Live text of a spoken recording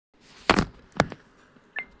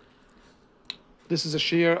This is a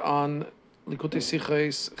shir on Likutei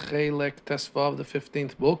Sichos Chelek Tesvav, the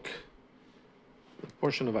 15th book, the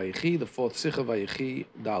portion of Vayechi, the 4th Sicha Vayechi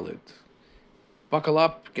Dalit. Buckle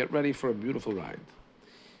up, get ready for a beautiful ride.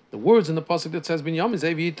 The words in the pasuk that says Binyamin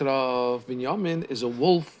Zev Yitrav, Binyamin is a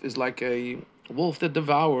wolf, is like a wolf that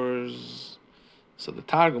devours. So the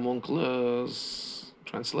Targum Onkelos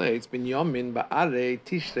translates Binyamin Ba'arei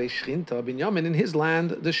Tishrei Shchinta. Binyamin, in his land,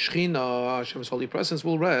 the Shechina, Hashem's holy presence,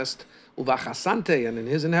 will rest. Uvachasante, and in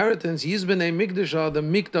his inheritance, Yizbenei Mikdasha, the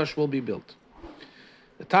Mikdash will be built.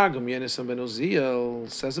 The Targum Yonasan ben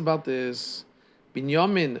Uziel says about this,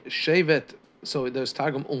 Binyamin Shevet. So there's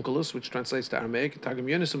Targum Onkelos, which translates to Aramaic, Targum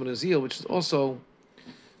Yonasan ben Uziel, which is also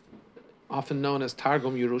often known as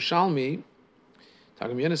Targum Yerushalmi.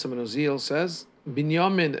 Targum Yonasan ben Uziel says,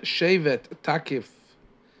 Binyamin Shevet Takif.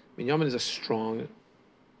 Binyamin is a strong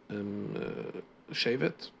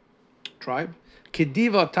Shevet tribe.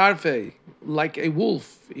 Kediva Tarfei, like a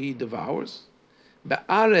wolf, he devours.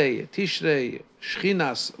 Be'arei Tishrei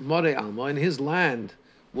Shchinas More Alma, in his land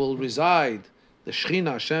will reside the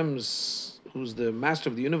Shechina, Hashem's, who's the master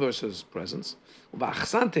of the universe's presence.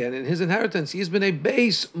 U'ba'achsante, and in his inheritance, he's been a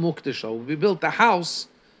base mukdasha. Will be built the house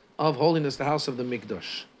of holiness, the house of the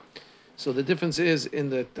Mikdash. So the difference is in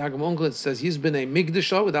the Targum Onkelos it says he's been a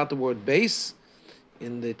Mikdasha without the word base.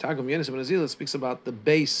 In the Targum Yonasan ben Uziel it speaks about the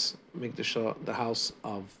base Mikdasha, the house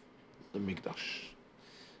of the Mikdash.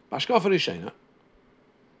 Bashkafa Rishena.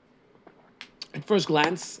 At first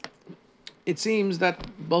glance, it seems that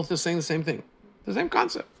both are saying the same thing, the same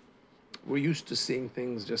concept. We're used to seeing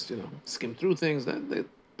things, just skim through things. They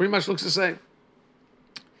pretty much looks the same.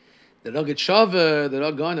 The Rogit Shav, the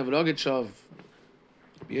Rogan of Rogit Shav,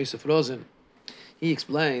 Yosef Rosen, he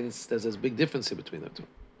explains there's a big difference here between the two.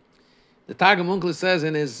 The Targum Onkelos says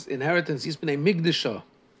in his inheritance, he's been a Mikdasha.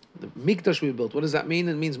 The Mikdash we built. What does that mean?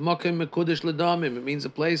 It means Mokem Mekudesh Ledamim. It means a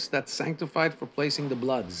place that's sanctified for placing the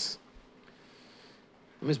bloods.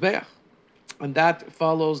 Mizbeach. And that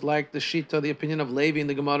follows like the Shita, the opinion of Levi in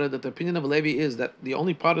the Gemara, that the opinion of Levi is that the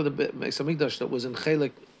only part of the Beis HaMikdash that was in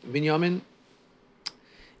Chelek Binyamin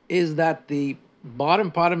is that the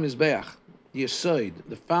bottom part of Mizbeach, the Yesod,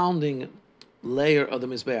 the founding layer of the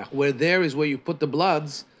Mizbeach, where there is where you put the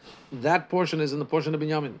bloods, that portion is in the portion of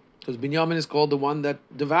Binyamin. Because Binyamin is called the one that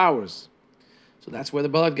devours. So that's where the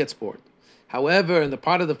blood gets poured. However, in the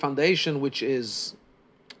part of the foundation which is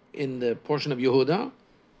in the portion of Yehuda,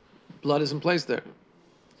 blood isn't placed there.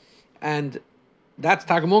 And that's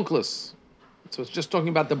Targum Onkelos. So it's just talking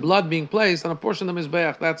about the blood being placed on a portion of the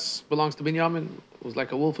Mizbeach. That belongs to Binyamin. It was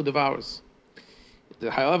like a wolf who devours.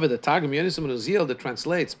 However, the Targum Yonasan ben Uziel that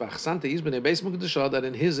translates Ba'achsante Yizbenei Beis Mikdasha, that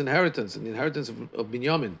in his inheritance, in the inheritance of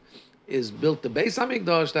Binyamin, is built the Beis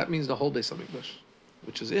HaMikdash. That means the whole Beis HaMikdash,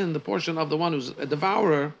 which is in the portion of the one who's a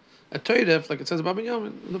devourer, a teiref, like it says about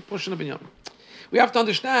Binyamin, in the portion of Binyamin. We have to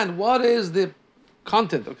understand what is the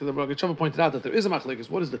content. Okay, the Rosh Hashanah pointed out that there is a machlekes.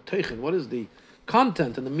 What is the teichen? What is the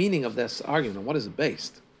content and the meaning of this argument? And what is it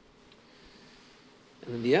based?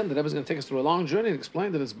 And in the end, the Rebbe is going to take us through a long journey and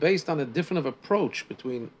explain that it's based on a different of approach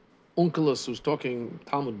between Onkelos, who's talking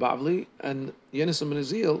Talmud Bavli, and Yonasan ben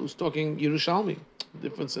Uziel, who's talking Yerushalmi.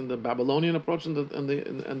 Difference in the Babylonian approach and the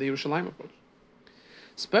Yerushalayim approach.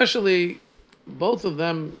 Especially, both of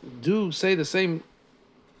them do say the same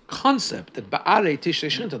concept, that Ba'arei Tishrei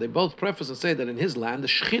Shchinta. They both preface and say that in his land the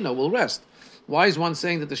Shechina will rest. Why is one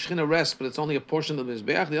saying that the Shechina rests, but it's only a portion of the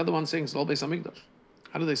Mizbeach? The other one saying it's all Beis HaMikdash.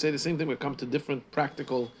 How do they say the same thing? We come to different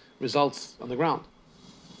practical results on the ground.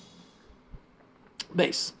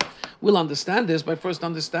 Base. We'll understand this by first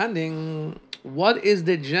understanding what is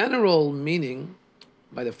the general meaning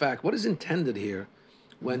by the fact, what is intended here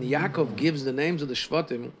when Yaakov gives the names of the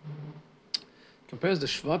Shvatim, compares the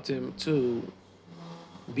Shvatim to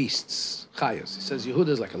beasts, chayas. He says Yehuda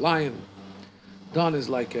is like a lion, Dan is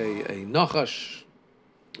like a nachash,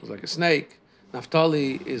 is like a snake,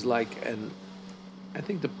 Naphtali is like I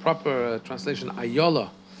think the proper translation, Ayola,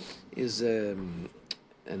 is an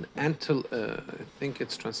antelope. I think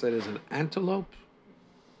it's translated as an antelope,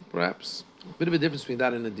 perhaps. A bit of a difference between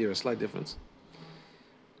that and a deer, a slight difference.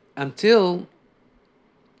 Until,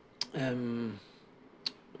 don't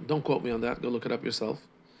quote me on that, go look it up yourself.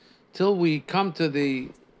 Till we come to the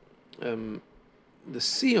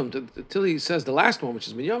siyum, till he says the last one, which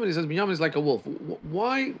is Binyamin, he says Binyamin is like a wolf.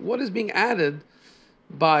 Why? What is being added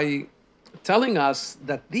by telling us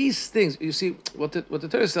that these things, you see, what the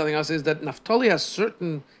Torah is telling us is that Naphtali has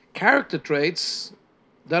certain character traits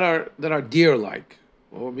that are deer-like,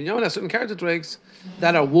 or Binyamin has certain character traits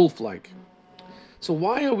that are wolf-like. So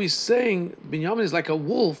why are we saying Binyamin is like a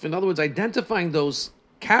wolf? In other words, identifying those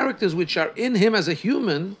characters which are in him as a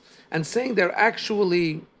human and saying they're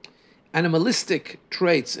actually animalistic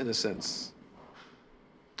traits in a sense.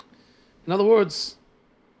 In other words,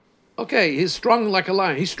 okay, he's strong like a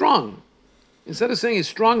lion. He's strong. Instead of saying he's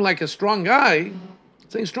strong like a strong guy,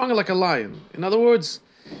 saying stronger like a lion. In other words,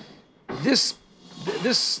 this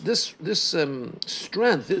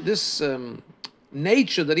strength, this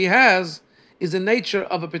nature that he has, is the nature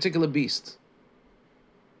of a particular beast.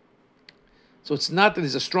 So it's not that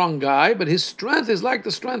he's a strong guy, but his strength is like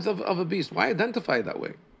the strength of a beast. Why identify it that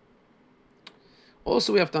way?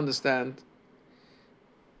 Also, we have to understand,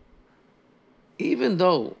 even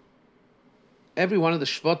though every one of the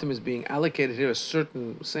shvatim is being allocated here a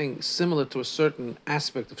certain, saying similar to a certain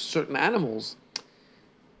aspect of certain animals,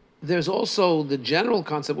 there's also the general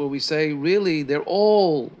concept where we say really they're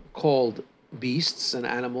all called beasts and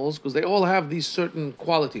animals because they all have these certain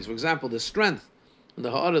qualities. For example, the strength, in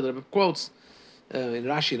the Ha'ara that quotes in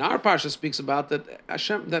Rashi in our parsha speaks about that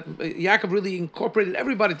Hashem, that Yaakov really incorporated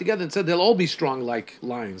everybody together and said they'll all be strong like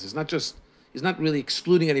lions. It's not just, he's not really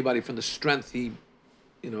excluding anybody from the strength he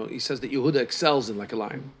says that Yehuda excels in like a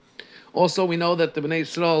lion. Also, we know that the Bnei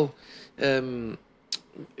Yisrael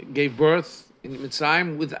gave birth in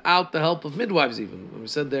Mitzrayim without the help of midwives even. We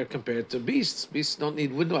said they're compared to beasts. Beasts don't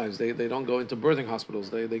need midwives. They don't go into birthing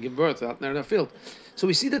hospitals. They give birth out there in the field. So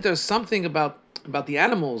we see that there's something about the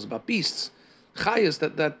animals, about beasts, chayas,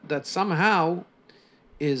 that somehow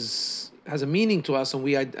has a meaning to us, and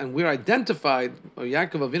we're identified, or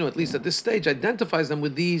Yaakov Avinu, at least at this stage, identifies them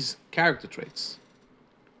with these character traits.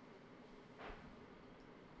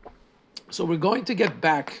 So we're going to get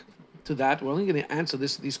back to that. We're only going to answer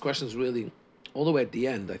these questions really all the way at the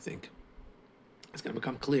end, I think. It's going to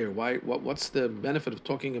become clear what's the benefit of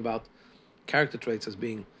talking about character traits as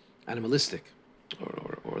being animalistic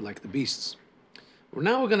or like the beasts.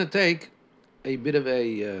 Now we're going to take a bit of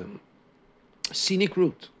a scenic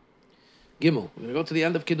route. Gimel. We're going to go to the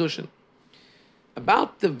end of Kiddushin.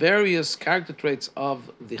 About the various character traits of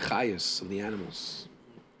the chayas, of the animals.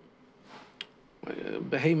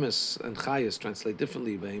 Behemoths and chayas translate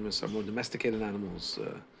differently. Behemoths are more domesticated animals.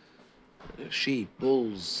 Sheep,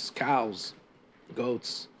 bulls, cows,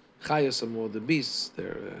 goats. Chayas are more the beasts.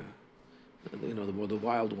 They're the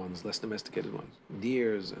wild ones, less domesticated ones.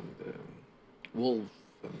 Deers and wolf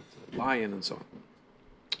and lion and so on.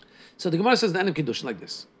 So the Gemara says the end of Kiddushin like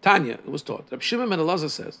this. Tanya, it was taught. Reb Shimon ben Elazar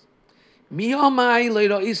says,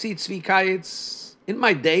 in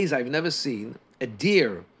my days I've never seen a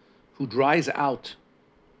deer who dries out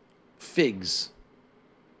figs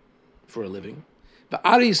for a living. The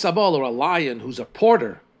Ari Sabal, or a lion who's a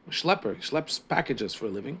porter, a schlepper, he schleps packages for a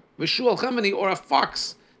living. V'shual Chemeni, or a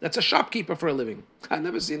fox that's a shopkeeper for a living. I've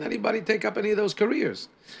never seen anybody take up any of those careers.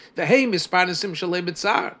 V'heim isparnesim shalei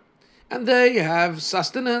b'tzar, and they have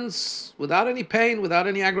sustenance without any pain, without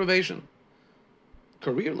any aggravation.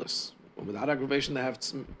 Careerless. Without aggravation, they have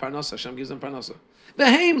parnasa. Hashem gives them parnasa.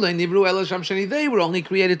 V'heim lo nivru el Hashem sheni, they were only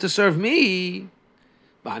created to serve me.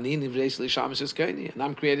 Ba'ani nivreis li shamesh eskeni, and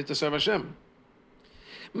I'm created to serve Hashem.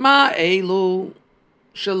 Ma elu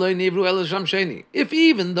shaloi nivru el Hashem sheni. If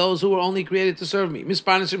even those who were only created to serve me,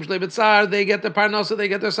 misparnesim shlei b'tzar, they get their parnasa, they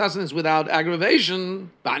get their sustenance without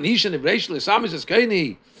aggravation. Ba'ani nivreis li shamesh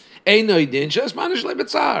eskeni.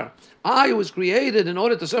 I was created in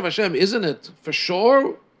order to serve Hashem, isn't it? For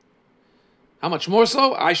sure. How much more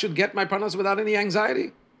so? I should get my parnasa without any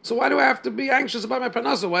anxiety. So why do I have to be anxious about my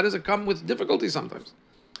parnasa? Why does it come with difficulty sometimes?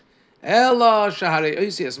 Ella shahare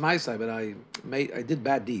oisias ma'asai, but I did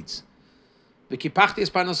bad deeds. V'kipachti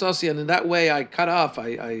es parnasasi, and in that way I cut off,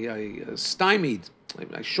 I stymied,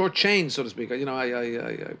 I shortchanged, so to speak. I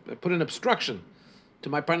put an obstruction to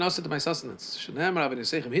my parnasa, to my sustenance. As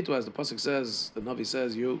the pasuk says, the Navi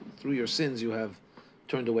says, you through your sins you have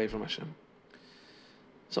turned away from Hashem.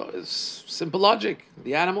 So it's simple logic.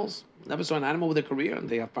 The animals, never saw an animal with a career, and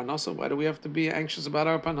they have parnasa. Why do we have to be anxious about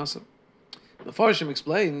our parnasa? The Farshim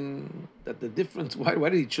explain that the difference. Why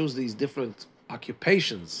did he choose these different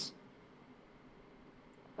occupations?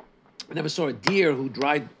 I never saw a deer who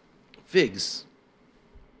dried figs.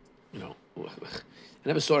 I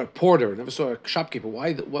never saw a porter. I never saw a shopkeeper.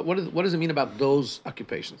 Why? What does it mean about those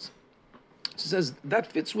occupations? It says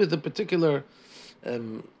that fits with the particular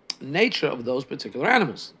nature of those particular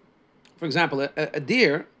animals. For example, a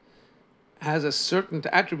deer has a certain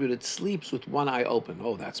attribute. It sleeps with one eye open.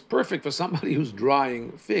 Oh, that's perfect for somebody who's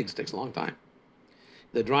drying figs. It takes a long time.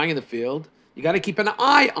 They're drying in the field. You got to keep an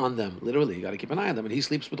eye on them. Literally, you got to keep an eye on them. And he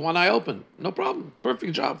sleeps with one eye open. No problem.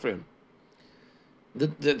 Perfect job for him.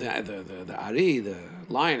 The Ari, the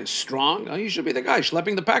lion, is strong. Oh, you should be the guy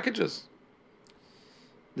schlepping the packages.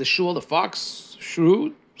 The shul, the fox,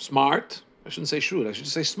 shrewd, smart. I shouldn't say shrewd, I should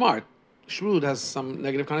just say smart. Shrewd has some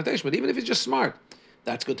negative connotation, but even if he's just smart,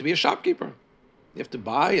 that's good to be a shopkeeper. You have to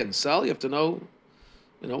buy and sell. You have to know,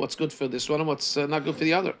 what's good for this one and what's not good for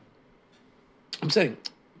the other. I'm saying,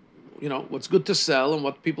 what's good to sell and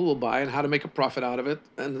what people will buy and how to make a profit out of it,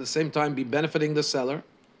 and at the same time be benefiting the seller,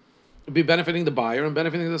 be benefiting the buyer and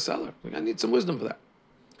benefiting the seller. I need some wisdom for that.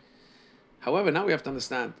 However, now we have to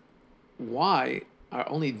understand why are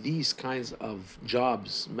only these kinds of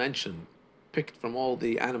jobs mentioned, picked from all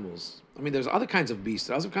the animals. I mean, there's other kinds of beasts,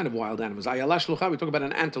 there's other kind of wild animals. Ayala shlucha, we talk about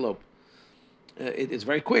an antelope. It's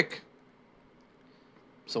very quick.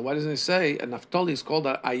 So why doesn't it say a Naphtali is called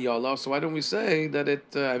ayala? So why don't we say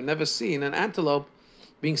that I've never seen an antelope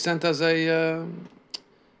being sent as a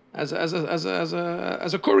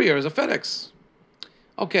courier, as a FedEx.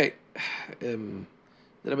 Okay, the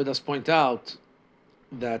Rebbe does point out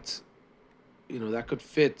that that could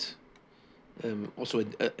fit. Also,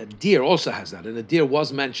 a deer also has that, and a deer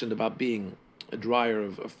was mentioned about being a dryer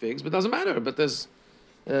of figs, but it doesn't matter. But there's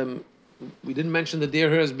we didn't mention the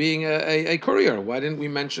deer here as being a courier. Why didn't we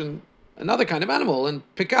mention another kind of animal and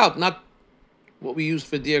pick out not what we used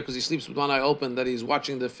for deer because he sleeps with one eye open, that he's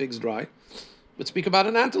watching the figs dry, but speak about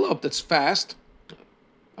an antelope that's fast.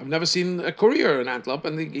 I've never seen a courier, an antelope,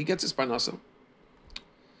 and he gets his parnasa.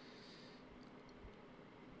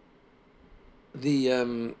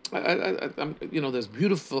 There's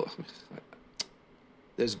beautiful,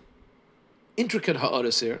 there's intricate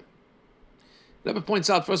ha'aras here. Rebbe points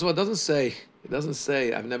out, first of all, it doesn't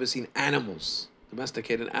say I've never seen animals,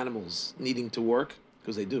 domesticated animals, needing to work,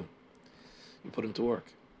 because they do. You put them to work.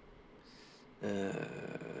 The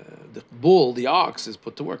bull, the ox, is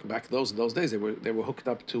put to work. Back in those days, they were hooked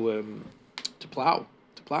up to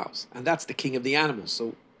plows, and that's the king of the animals.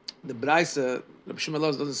 So the Braisa, Rabbi Shimon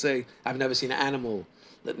doesn't say I've never seen an animal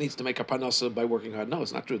that needs to make a parnasa by working hard. No,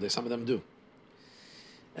 it's not true. Some of them do.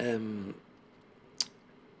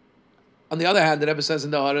 On the other hand, the Rebbe says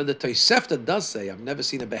in the Hara, the Tosefta does say, I've never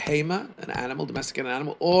seen a behema, an animal, domesticated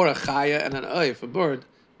animal, or a chaya and an oif, a bird,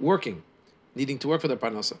 working, needing to work for their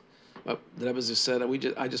parnasa. But the Rebbe just said,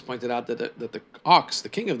 I just pointed out that the ox, the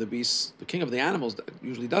king of the beasts, the king of the animals,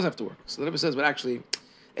 usually does have to work. So the Rebbe says, but actually,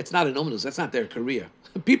 it's not an umnus, that's not their career.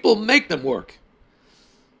 People make them work.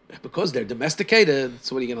 Because they're domesticated,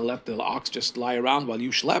 so what are you going to let the ox just lie around while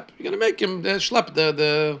you schlep? You're going to make him schlep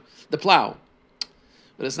the plow.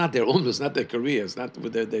 But it's not their umnus, it's not their career. It's not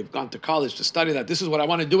they've gone to college to study that. This is what I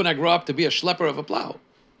want to do when I grow up, to be a schlepper of a plow.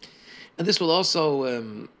 And this will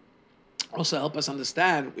also help us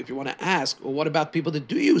understand, if you want to ask, well, what about people that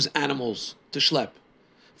do use animals to schlep?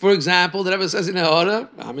 For example, the Rebbe says in the Hora,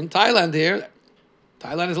 I'm in Thailand here.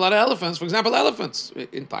 Thailand has a lot of elephants. For example, elephants.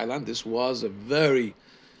 In Thailand, this was a very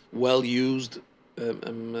well-used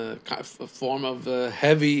form of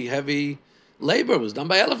heavy labor was done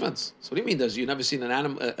by elephants. So what do you mean? You never seen an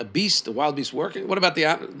animal, a beast, a wild beast working? What about the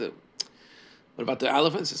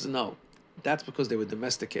elephants? He says no. That's because they were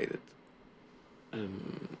domesticated.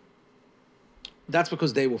 That's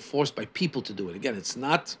because they were forced by people to do it. Again, that's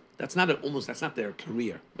not their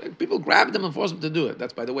career. People grab them and force them to do it.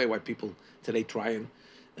 That's, by the way, why people today try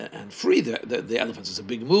and free the elephants. It's a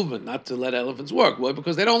big movement not to let elephants work. Well,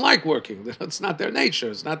 because they don't like working. It's not their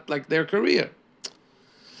nature. It's not like their career.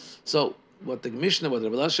 So what the Mishnah, what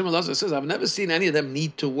Rabbi Shimon says, I've never seen any of them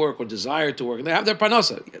need to work or desire to work. And they have their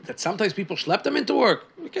parnasa. That sometimes people schlep them into work.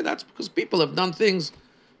 Okay, that's because people have done things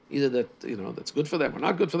either that's good for them or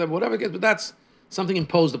not good for them, whatever it is, but that's something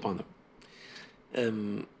imposed upon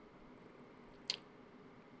them.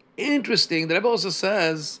 Interesting, the Rebbe also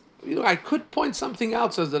says, I could point something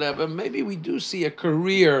out, says the Rebbe, maybe we do see a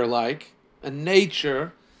career, like a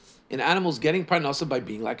nature in animals getting parnasa by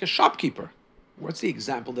being like a shopkeeper. What's the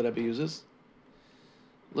example that Rebbe uses?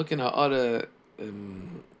 Look in Ha'ara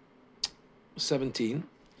 17.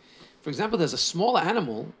 For example, there's a small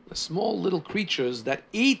little creatures that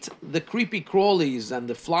eat the creepy crawlies and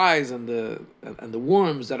the flies and the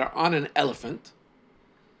worms that are on an elephant,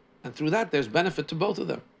 and through that there's benefit to both of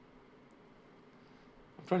them.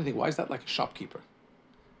 I'm trying to think, why is that like a shopkeeper?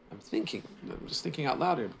 I'm just thinking out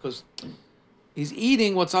loud here, because he's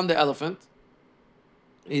eating what's on the elephant.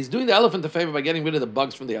 He's doing the elephant a favor by getting rid of the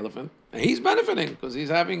bugs from the elephant, and he's benefiting because he's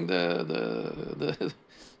having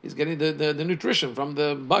he's getting the nutrition from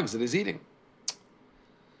the bugs that he's eating.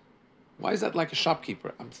 Why is that like a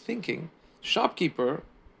shopkeeper? I'm thinking, shopkeeper,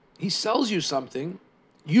 he sells you something,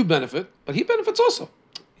 you benefit, but he benefits also.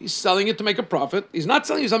 He's selling it to make a profit. He's not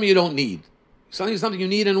selling you something you don't need. He's selling you something you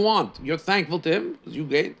need and want. You're thankful to him because you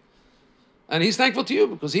gained, and he's thankful to you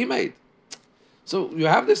because he made. So you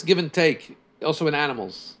have this give and take also in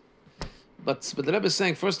animals. But the Rebbe is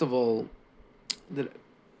saying, first of all, that,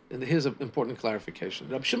 and here's an important clarification.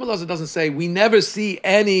 Rabbi Shimon Lazar doesn't say we never see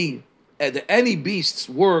any beasts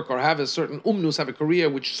work or have a certain umnus, have a career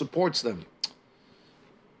which supports them.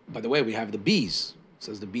 By the way, we have the bees. It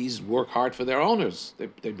says the bees work hard for their owners.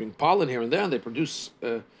 They bring pollen here and there, and they produce.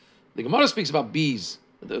 The Gemara speaks about bees.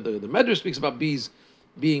 The Medrash speaks about bees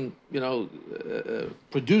being,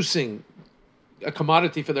 producing a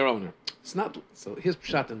commodity for their owner. It's not. So here's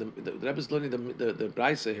Pshat, and the Rebbe's learning the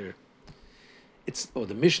Braisa here.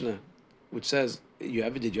 The Mishnah, which says,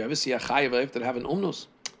 did you ever see a chayav that have an umnus?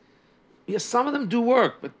 Yes, some of them do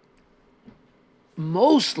work, but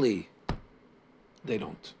mostly they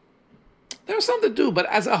don't. There are some that do, but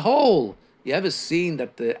as a whole, you ever seen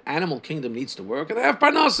that the animal kingdom needs to work and they have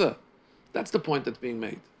parnasa? That's the point that's being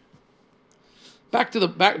made. Back to the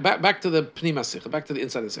Pnima Sikha, back to the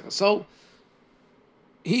inside of the Sikha. So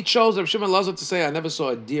he chose Rav Shimon Lazar to say, I never saw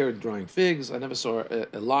a deer drying figs, I never saw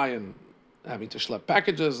a lion having to schlep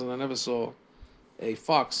packages, and I never saw a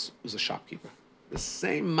fox who's a shopkeeper. The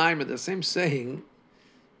same maimer, the same saying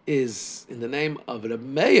is in the name of Reb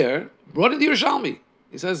Meir, brought in the Yerushalmi.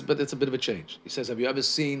 He says, but it's a bit of a change. He says, have you ever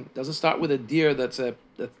seen, doesn't start with a deer that's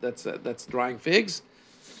drying figs.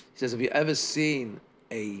 He says, have you ever seen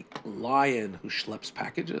a lion who schleps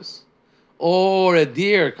packages? Or a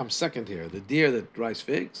deer, comes second here, the deer that dries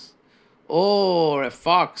figs? Or a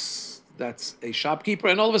fox that's a shopkeeper?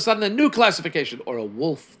 And all of a sudden a new classification, or a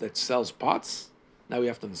wolf that sells pots? Now we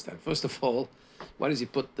have to understand. First of all, why does he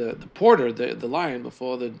put the porter, the lion,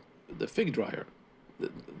 before the fig dryer,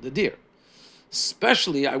 the deer?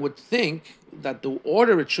 Especially, I would think that the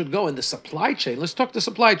order it should go in the supply chain. Let's talk the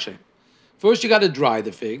supply chain. First, you got to dry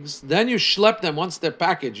the figs. Then you schlep them, once they're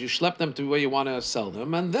packaged, you schlep them to where you want to sell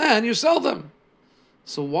them, and then you sell them.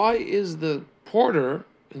 So why is the porter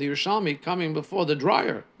in the Yerushalmi coming before the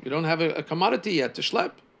dryer? You don't have a commodity yet to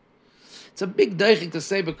schlep. It's a big deichik to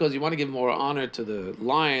say because you want to give more honor to the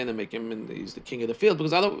lion and make him, he's the king of the field,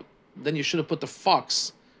 because then you should have put the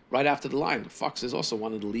fox right after the lion. The fox is also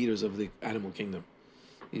one of the leaders of the animal kingdom.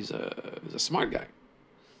 He's a smart guy.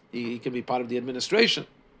 He can be part of the administration,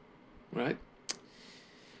 right?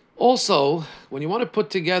 Also, when you want to put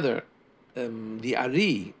together the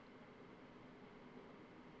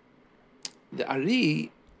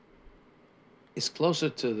Ari is closer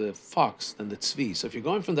to the fox than the tzvi. So if you're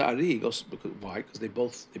going from the Ari, why? Because they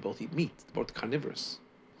both eat meat. They're both carnivorous.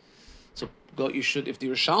 So if the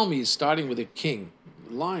Yerushalmi is starting with a king,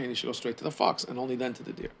 the lion, you should go straight to the fox and only then to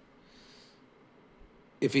the deer.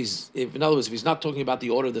 In other words, if he's not talking about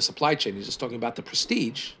the order of the supply chain, he's just talking about the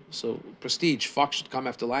prestige. So prestige, fox should come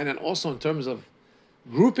after lion, and also in terms of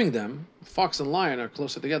grouping them, fox and lion are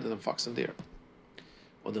closer together than fox and deer,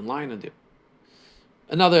 or than lion and deer.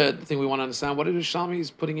 Another thing we want to understand: what is Yerushalmi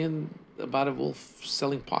is putting in about a wolf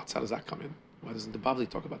selling pots? How does that come in? Why doesn't the Bavli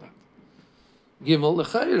talk about that? Gimel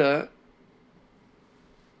l'chayra.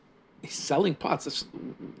 He's selling pots.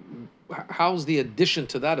 How's the addition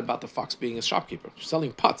to that about the fox being a shopkeeper?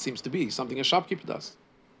 Selling pots seems to be something a shopkeeper does.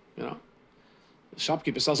 The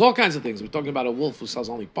shopkeeper sells all kinds of things. We're talking about a wolf who sells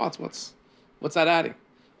only pots. What's that adding?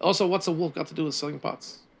 Also, what's a wolf got to do with selling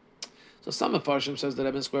pots? So some of Farshim says that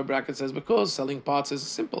Eben Square Bracket says because selling pots is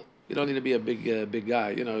simple. You don't need to be a big guy,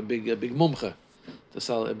 a big mumcha to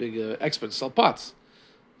sell, a big expert to sell pots.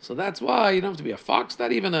 So that's why you don't have to be a fox.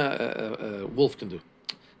 That even a wolf can do.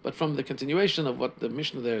 But from the continuation of what the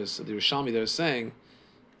Mishnah there is, the Yerushalmi there is saying,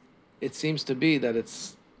 it seems to be that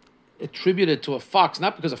it's attributed to a fox,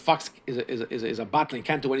 not because a fox is a batler and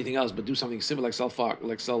can't do anything else but do something similar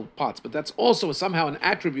like sell pots, but that's also somehow an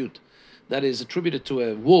attribute that is attributed to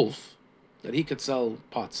a wolf, that he could sell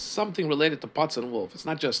pots. Something related to pots and wolf. It's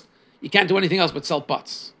not just, he can't do anything else but sell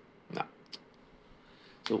pots. No.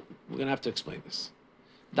 So we're going to have to explain this.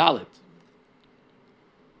 Dalit.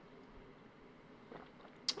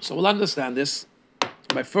 So we'll understand this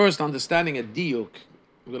by first understanding a diuk.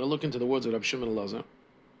 We're going to look into the words of Rabbi Shimon Lazar,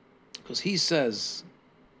 because he says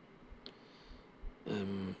a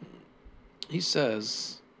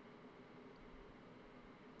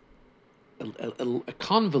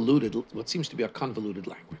convoluted, what seems to be a convoluted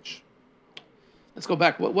language. Let's go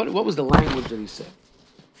back. What was the language that he said?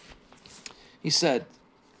 He said,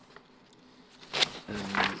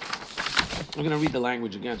 I'm going to read the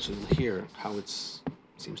language again so you'll hear how it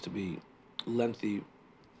seems to be lengthy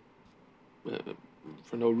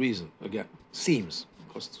for no reason. Again, seems.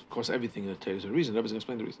 Of course, everything in the Torah is a reason. Everybody's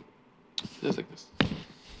going to explain the reason. Just like this.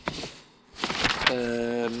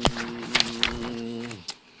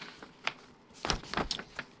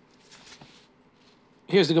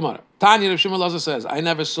 Here's the Gemara. Tanya Rav Shimon Lazar says, I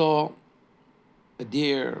never saw a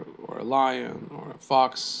deer or a lion or a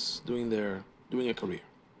fox doing their doing a career.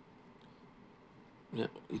 Yeah,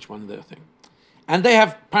 each one their thing. And they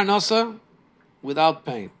have parnasa without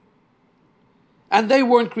pain. And they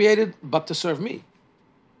weren't created but to serve me.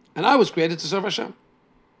 And I was created to serve Hashem.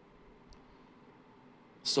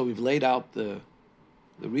 So we've laid out the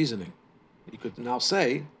reasoning. You could now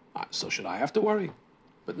say, so should I have to worry?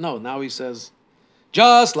 But no, now he says,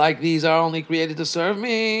 just like these are only created to serve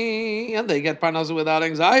me, and they get parnasa without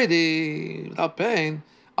anxiety, without pain,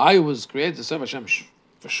 I was created to serve Hashem.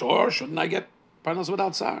 For sure, shouldn't I get parnasa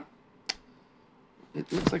without tsar?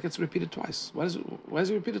 It looks like it's repeated twice. Why is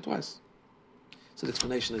it repeated twice? So the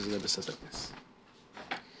explanation is, the Rebbe says like this.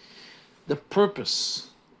 The purpose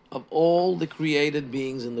of all the created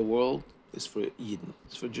beings in the world is for Yidden,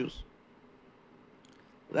 it's for Jews.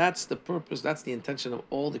 That's the purpose, that's the intention of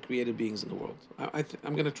all the created beings in the world.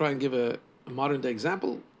 I'm going to try and give a modern day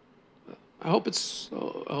example. I hope it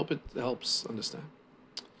helps understand.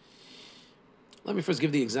 Let me first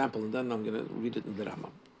give the example, and then I'm going to read it in the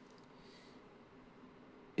Rambam.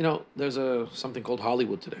 You know, there's something called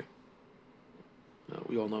Hollywood today.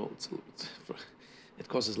 We all know it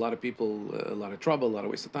causes a lot of people a lot of trouble, a lot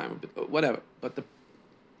of waste of time, whatever. But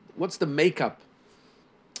what's the makeup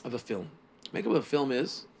of a film? Makeup of a film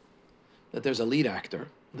is that there's a lead actor.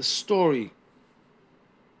 The story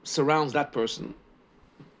surrounds that person.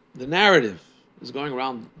 The narrative is going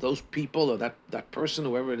around those people or that person,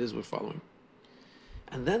 whoever it is we're following.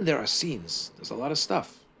 And then there are scenes. There's a lot of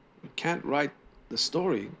stuff. You can't write the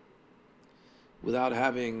story without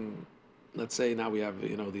having, let's say now we have,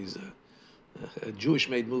 these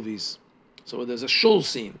Jewish-made movies. So there's a shul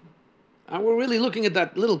scene. And we're really looking at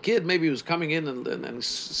that little kid, maybe who's coming in and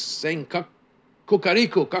saying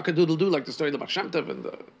kukariku, kakadoodle-doo, like the story of the Baal Shem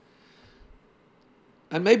Tov.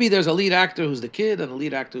 And maybe there's a lead actor who's the kid and a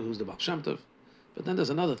lead actor who's the Baal Shem Tov. But then there's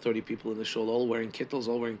another 30 people in the shul, all wearing kittles,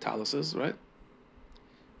 all wearing talises, right?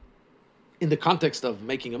 In the context of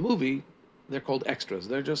making a movie, they're called extras.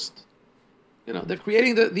 They're just, they're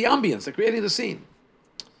creating the ambience, they're creating the scene.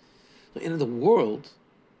 So in the world,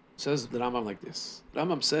 says the Rambam like this.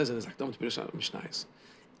 Rambam says in his Akdamot Mishnayos,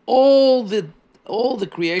 all the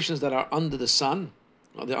creations that are under the sun,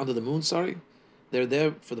 or they're under the moon, they're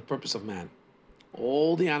there for the purpose of man.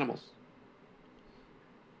 All the animals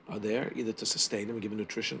are there either to sustain them and give them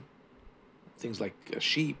nutrition. Things like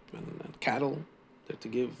sheep and cattle, they're to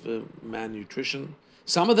give man nutrition.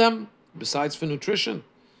 Some of them, besides for nutrition,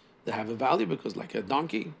 they have a value because, like a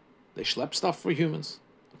donkey, they schlep stuff for humans.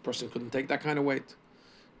 A person couldn't take that kind of weight.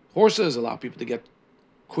 Horses allow people to get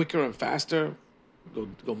quicker and faster,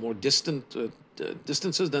 go more distant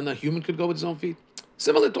distances than a human could go with his own feet.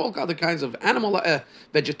 Similar to all other kinds of animal,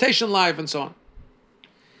 vegetation life, and so on.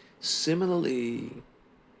 Similarly,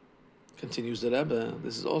 continues the Rebbe,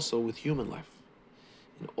 this is also with human life.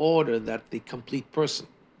 In order that the complete person,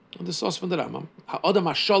 and this is also from the Rambam, Ha'adam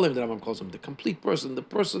HaSholem, the Rambam calls him, the complete person, the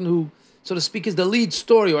person who, so to speak, is the lead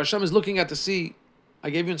story, or Hashem is looking at to see, I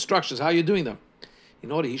gave you instructions, how are you doing them?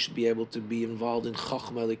 In order he should be able to be involved in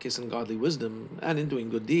Chochmah, Elikis, and godly wisdom, and in doing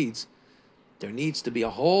good deeds, there needs to be a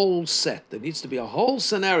whole set, there needs to be a whole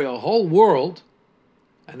scenario, a whole world,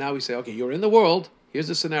 and now we say, okay, you're in the world, here's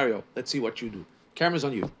the scenario, let's see what you do. Camera's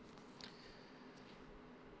on you.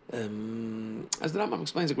 As the Rambam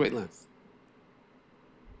explains at great length.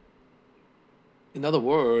 In other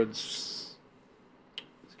words,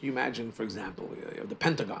 can you imagine, for example, you have the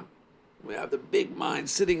Pentagon. We have the big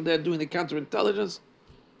minds sitting there doing the counterintelligence.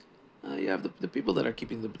 You have the people that are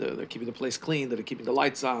keeping the place clean, that are keeping the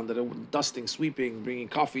lights on, that are dusting, sweeping, bringing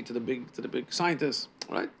coffee to the big scientists,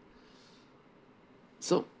 right?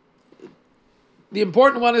 So the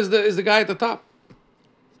important one is the guy at the top.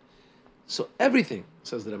 So everything,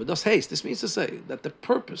 says the Rebbe, does haste. This means to say that the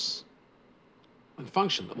purpose and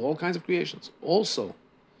function of all kinds of creations, also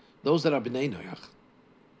those that are b'nei Noach,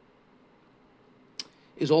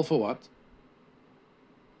 is all for what?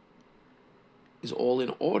 Is all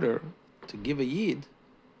in order to give a Yid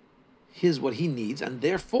what he needs, and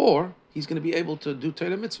therefore he's going to be able to do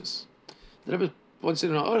Torah mitzvahs. The Rebbe points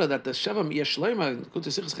in order that the Sheva Miyah Shleima,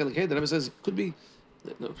 the Rebbe says, could be.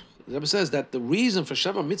 The Rebbe says that the reason for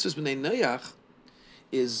Sheva mitzvahs b'nei Noach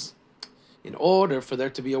is, in order for there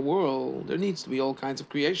to be a world, there needs to be all kinds of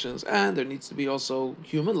creations, and there needs to be also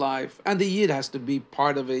human life, and the Yid has to be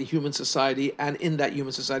part of a human society, and in that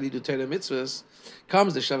human society do Torah mitzvahs.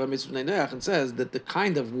 Comes the Sheva mitzvah b'nei Noach and says that the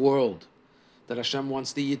kind of world that Hashem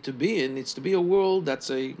wants the Yid to be in needs to be a world that's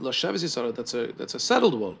a Lashavas Yisrael, that's a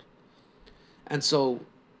settled world. And so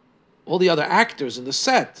all the other actors in the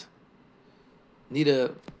set need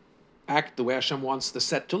to act the way Hashem wants the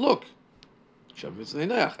set to look. And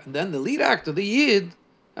then the lead actor, the Yid,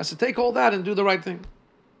 Has to take all that and do the right thing.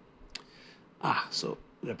 So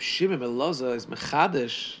Reb Shimon ben Elazar is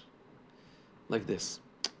mechadesh like this,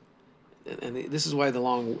 and this is why the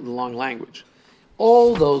long language.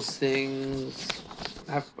 All those things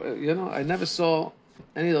have, I never saw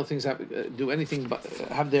any of those things do anything but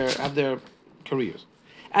have their careers,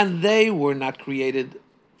 and they were not created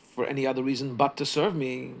for any other reason but to serve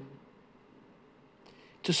me.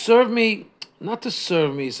 To serve me, not to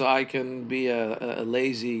serve me so I can be a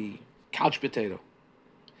lazy couch potato.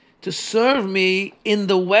 To serve me in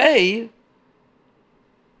the way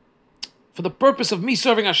for the purpose of me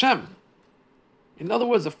serving Hashem. In other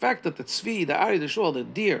words, the fact that the tzvi, the ari, the shul, the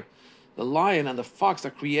deer, the lion, and the fox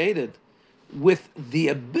are created with the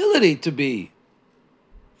ability to be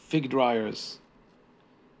fig dryers,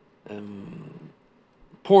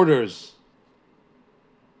 porters,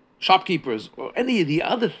 shopkeepers, or any of the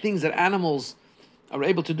other things that animals are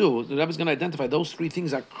able to do. The Rebbe is going to identify those three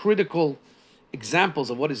things are critical examples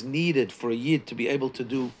of what is needed for a yid to be able to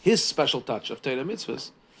do his special touch of Torah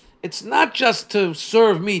mitzvahs. It's not just to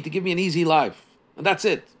serve me, to give me an easy life, and that's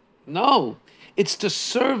it. No, it's to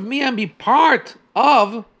serve me and be part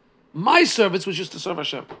of my service, which is to serve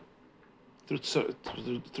Hashem through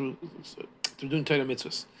doing Torah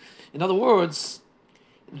mitzvahs. In other words,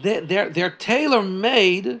 they're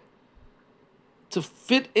tailor-made to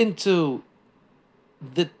fit into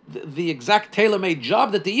the exact tailor-made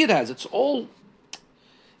job that the yid has.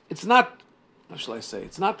 It's not, how shall I say?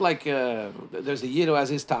 It's not like there's a yid who has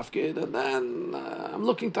his tafkid, and then I'm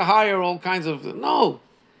looking to hire all kinds of. No,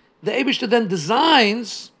 the Eibishter then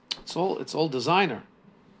designs. It's all designer.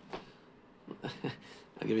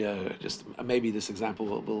 I'll give you maybe this example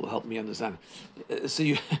will help me understand. So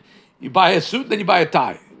you buy a suit, then you buy a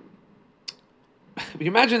tie. But you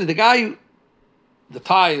imagine the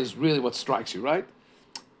tie is really what strikes you, right?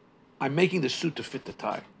 I'm making the suit to fit the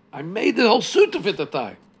tie. I made the whole suit to fit the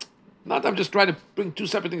tie. Not I'm just trying to bring two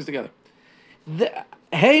separate things together. This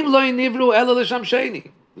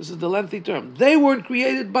is the lengthy term. They weren't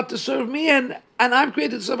created but to serve me, and I'm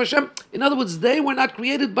created to serve Hashem. In other words, they were not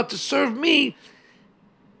created but to serve me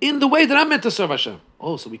in the way that I'm meant to serve Hashem.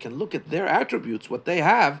 Oh, so we can look at their attributes, what they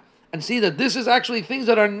have, and see that this is actually things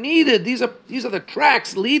that are needed. These are the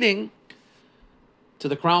tracks leading to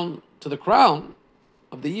the crown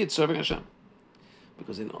of the Yid serving Hashem.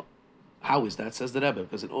 Because how is that, says the Rebbe?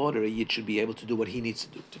 Because in order a Yid should be able to do what he needs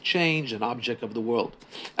to do, to change an object of the world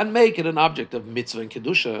and make it an object of mitzvah and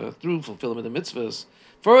kedusha through fulfillment of mitzvahs.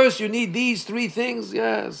 First, you need these three things,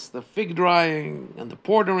 yes, the fig drying and the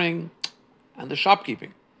portering and the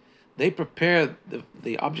shopkeeping. They prepare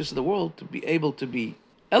the objects of the world to be able to be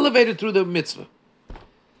elevated through the mitzvah.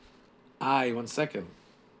 1 second.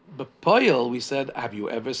 B'poyel, we said, have you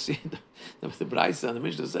ever seen, the Braisa and the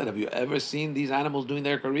Mishnah said, have you ever seen these animals doing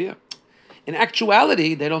their career? In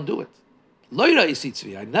actuality, they don't do it. Loira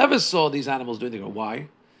isitzvi. I never saw these animals doing their career. Why?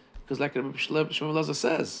 Because like Rabbi Shimon Elazar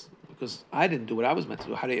says, because I didn't do what I was meant to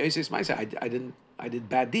do. I did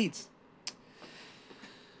bad deeds.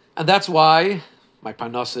 And that's why my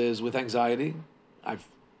parnasa is with anxiety. I've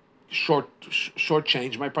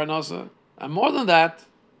shortchanged my parnasa. And more than that,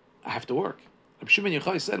 I have to work. Rabbi Shimon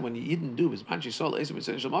Yochai said, when you didn't do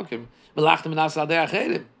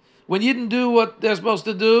when you didn't do what they're supposed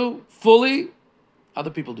to do fully, other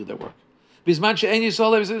people do their work. When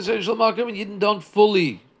you don't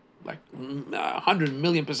fully, like 100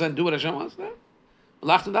 million% do what Hashem wants,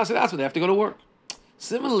 that's when they have to go to work.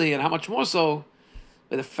 Similarly, and how much more so,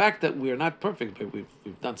 by the fact that we're not perfect, but we've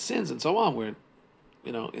done sins and so on, we're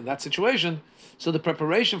in that situation. So the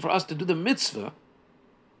preparation for us to do the mitzvah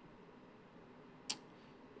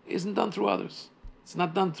isn't done through others. It's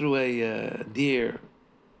not done through a deer,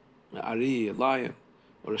 an ari, a lion,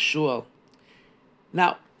 or a shul.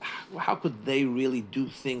 Now, how could they really do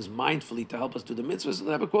things mindfully to help us do the mitzvahs? So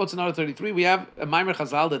the Rebbe quotes in Orah 33, we have a Maimer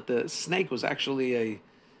Chazal that the snake was actually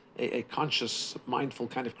a conscious, mindful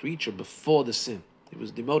kind of creature before the sin. It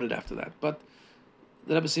was demoted after that. But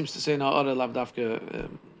the Rebbe seems to say, no, Orah Lav Dafka,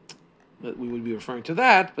 that we would be referring to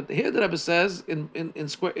that. But here the Rebbe says,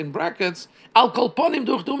 in brackets, Al Kol Ponim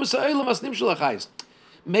Duch Du Misa'elam Asnim Shulachais.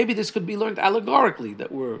 Maybe this could be learned allegorically,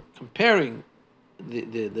 that we're comparing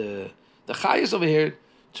the Chayas over here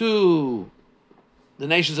to the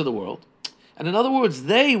nations of the world. And in other words,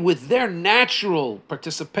 they, with their natural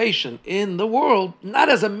participation in the world, not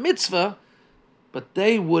as a mitzvah, but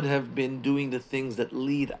they would have been doing the things that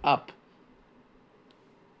lead up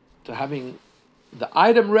to having the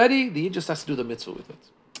item ready. The Yid just has to do the mitzvah with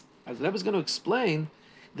it. As the Rebbe is going to explain,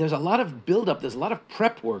 there's a lot of build-up, there's a lot of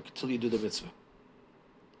prep work till you do the mitzvah.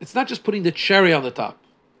 It's not just putting the cherry on the top.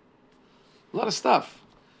 A lot of stuff.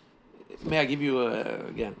 may I give you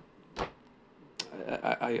again?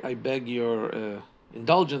 I beg your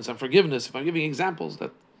indulgence and forgiveness if I'm giving examples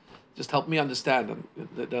that just help me understand them.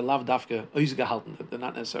 They're lav dafka gehalten. They're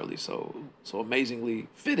not necessarily so amazingly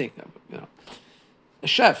fitting. A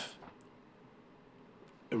chef,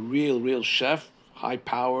 a real chef, high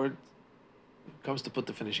powered, comes to put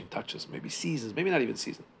the finishing touches, maybe seasons, maybe not even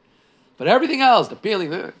seasons, but everything else, the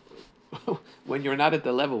peeling. When you're not at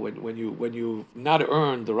the level, when you've not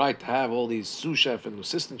earned the right to have all these sous chef and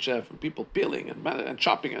assistant chef and people peeling and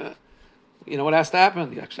chopping, you know what has to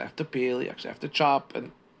happen? You actually have to peel, you actually have to chop,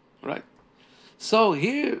 and right. So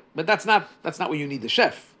here, but that's not where you need the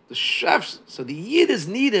chef. The chefs. So the yid is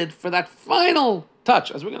needed for that final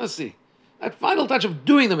touch, as we're going to see, that final touch of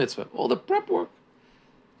doing the mitzvah, all the prep work.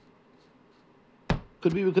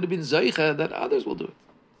 We could have been zeicha that others will do it.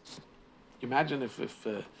 Imagine if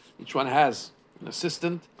each one has an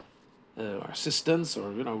assistant or assistants or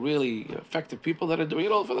really effective people that are doing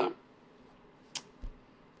it all for them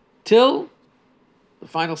till the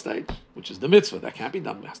final stage, which is the mitzvah. That can't be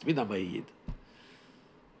done. It has to be done by a yid.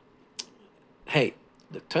 Hey,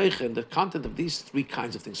 the teichen, the content of these three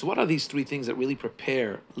kinds of things. So what are these three things that really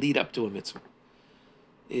lead up to a mitzvah?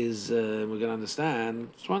 Is we're going to understand.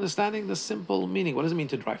 So understanding the simple meaning. What does it mean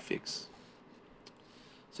to dry figs?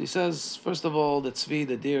 So he says, first of all, the tzvi,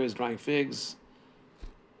 the deer, is drying figs.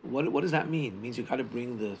 What does that mean? It means you got to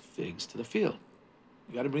bring the figs to the field.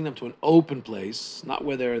 You got to bring them to an open place, not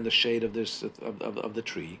where they're in the shade of the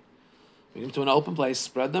tree. Bring them to an open place,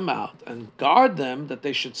 spread them out, and guard them that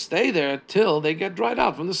they should stay there till they get dried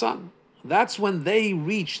out from the sun. That's when they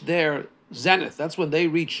reach their zenith. That's when they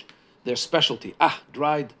reach their specialty.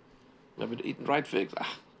 Dried. Ever eaten dried figs?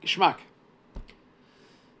 Geschmack.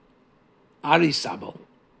 Ari Sabel.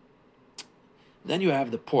 Then you have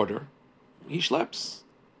the porter. He schleps.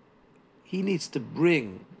 He needs to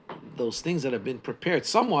bring those things that have been prepared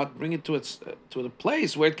somewhat, bring it to the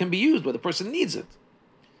place where it can be used, where the person needs it.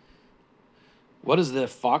 What is the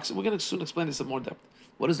fox? We're going to soon explain this in more depth.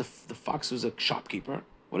 What is the fox who's a shopkeeper?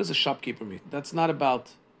 What does a shopkeeper mean? That's not about...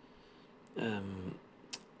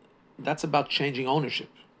 that's about changing ownership.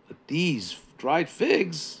 That these dried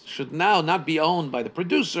figs should now not be owned by the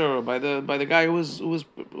producer or by the guy who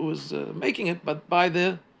was making it, but by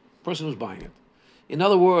the person who's buying it. In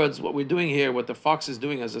other words, what we're doing here, what the fox is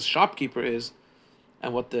doing as a shopkeeper is,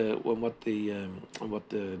 and what the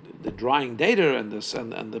drying data and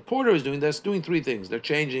the porter is doing, they're doing three things. They're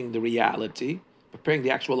changing the reality, preparing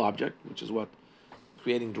the actual object, which is what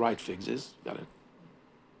creating dried figs is. Got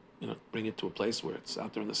to bring it to a place where it's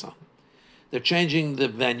out there in the sun. They're changing the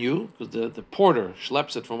venue, because the porter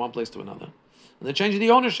schleps it from one place to another. And they're changing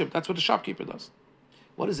the ownership. That's what the shopkeeper does.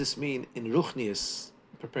 What does this mean in Ruchnius,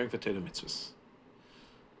 preparing for Torah mitzvahs?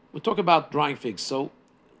 We talk about drying figs. So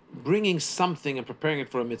bringing something and preparing it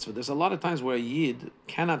for a mitzvah. There's a lot of times where a yid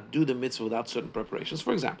cannot do the mitzvah without certain preparations.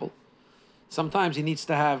 For example, sometimes he needs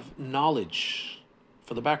to have knowledge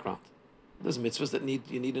for the background. There's mitzvahs that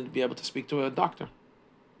you need to be able to speak to a doctor.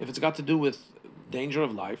 If it's got to do with danger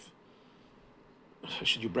of life,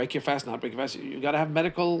 should you break your fast, not break your fast? You got to have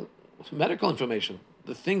medical information.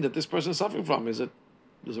 The thing that this person is suffering from, does it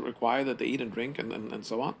require that they eat and drink and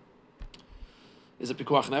so on? Is it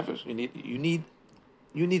pikuach nefesh?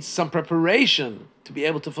 You need some preparation to be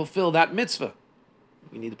able to fulfill that mitzvah.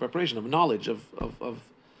 You need the preparation of knowledge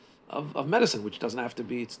of medicine, which doesn't have to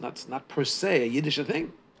be. It's not per se a Yiddish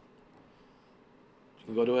thing. You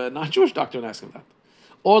can go to a non-Jewish doctor and ask him that.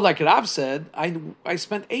 Or like Rav said, I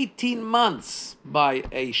spent 18 months by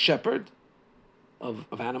a shepherd of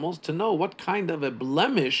animals to know what kind of a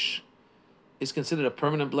blemish is considered a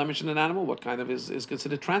permanent blemish in an animal, what kind of is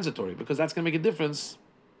considered transitory, because that's going to make a difference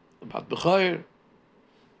about B'choir.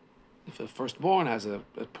 If a firstborn has a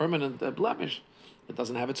permanent blemish, it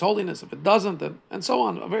doesn't have its holiness. If it doesn't, and so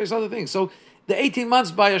on, various other things. So the 18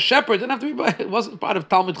 months by a shepherd didn't have to be it wasn't part of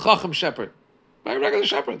Talmud Chacham shepherd, by a regular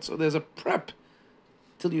shepherd. So there's a prep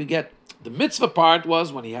till you get. The mitzvah part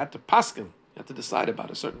was when he had to paskin. You had to decide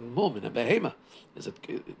about a certain moment, a behema. Does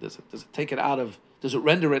it take it out of? Does it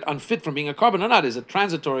render it unfit from being a carbon or not? Is it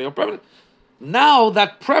transitory or permanent? Now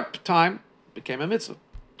that prep time became a mitzvah.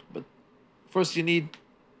 But first you need,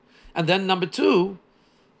 and then number two,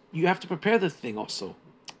 you have to prepare the thing also.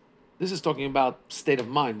 This is talking about state of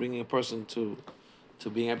mind, bringing a person to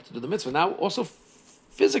being able to do the mitzvah. Now also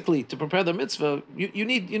physically to prepare the mitzvah, you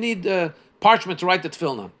need parchment to write the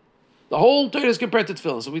tefillin on. The whole Torah is compared to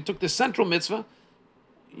tefillin. So we took the central mitzvah.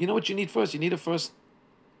 You know what you need first? You need to first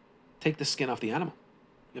take the skin off the animal.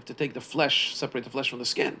 You have to take the flesh, separate the flesh from the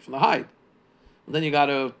skin, from the hide. And then you got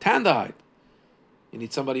to tan the hide. You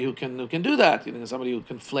need somebody who can do that. You need somebody who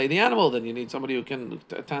can flay the animal. Then you need somebody who can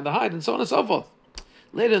tan the hide, and so on and so forth.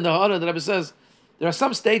 Later in the Ha'ara, the Rebbe says there are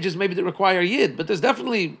some stages maybe that require yid, but there's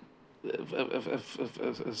definitely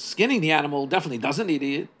skinning the animal definitely doesn't need a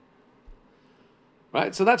yid.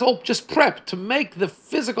 Right? So that's all just prep to make the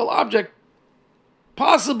physical object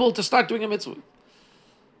possible to start doing a mitzvah.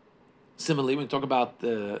 Similarly, when we talk about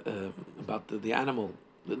the animal,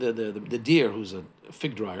 the deer who's a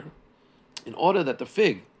fig dryer, in order that the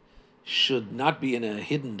fig should not be in a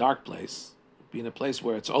hidden dark place, be in a place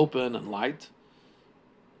where it's open and light.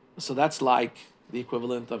 So that's like the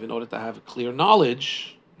equivalent of, in order to have clear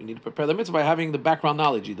knowledge, you need to prepare the mitzvah by having the background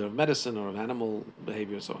knowledge, either of medicine or of animal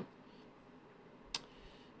behavior, and so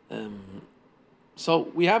on. So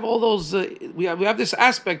we have all those. We have this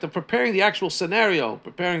aspect of preparing the actual scenario,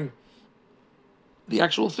 preparing the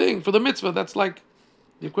actual thing for the mitzvah. That's like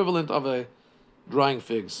the equivalent of a drying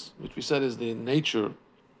figs, which we said is the nature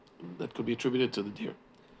that could be attributed to the deer.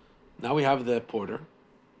 Now we have the porter.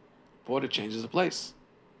 Porter changes the place.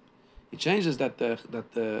 He changes that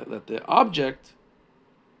the object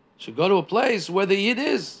should go to a place where the yid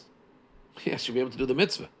is. He should be able to do the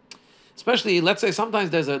mitzvah. Especially, let's say sometimes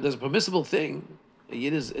there's a permissible thing, a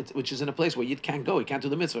yid which is in a place where yid can't go. He can't do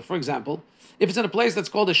the mitzvah. For example, if it's in a place that's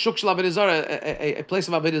called a shuk shel avodah zarah, a place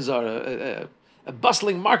of avodah zarah, a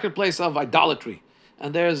bustling marketplace of idolatry,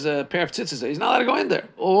 and there's a pair of tzitzis there, he's not allowed to go in there.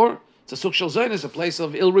 Or it's a suk shel zonos, a place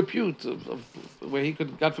of ill repute, of where he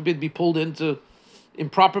could, God forbid, be pulled into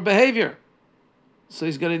improper behavior. So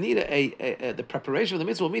he's going to need the preparation of the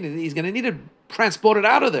mitzvah meaning. He's going to need to transport it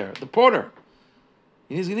out of there, the porter.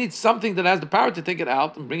 He's going to need something that has the power to take it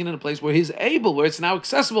out and bring it in a place where he's able, where it's now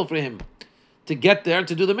accessible for him to get there and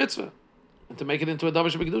to do the mitzvah and to make it into a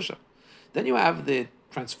davar shebekdusha. Then you have the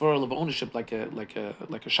transferal of ownership, like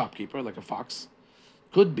a shopkeeper, like a fox.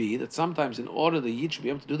 Could be that sometimes, in order the yid should be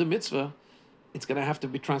able to do the mitzvah, it's going to have to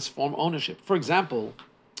be transformed ownership. For example,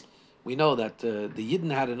 we know that the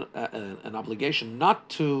Yidden had an obligation not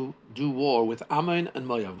to do war with Ammon and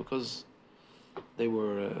Moav because they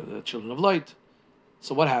were the children of light.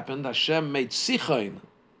 So what happened? Hashem made Sichon,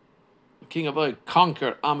 the king of Oig,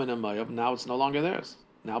 conquer Ammon and Moav. Now it's no longer theirs.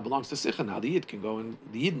 Now it belongs to Sichon. Now the Yid can go, and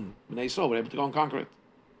the Yidden, Bnei Yisrael, were able to go and conquer it.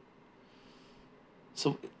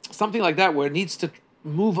 So something like that, where it needs to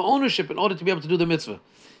move ownership in order to be able to do the mitzvah.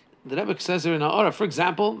 The Rebbe says here in Ha'ara, for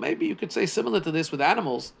example, maybe you could say similar to this with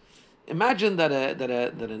animals. Imagine that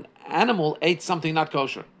an animal ate something not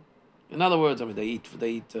kosher. In other words, I mean, they eat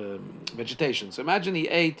vegetation. So imagine he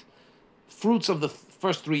ate fruits of the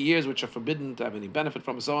first 3 years, which are forbidden to have any benefit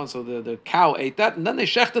from, and so on. So the cow ate that, and then they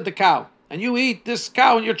shechted the cow, and you eat this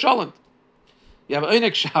cow, and you're cholent. You have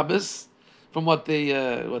Einik Shabbos from what the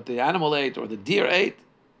animal ate or the deer ate,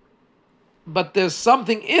 but there's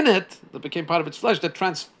something in it that became part of its flesh that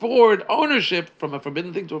transferred ownership from a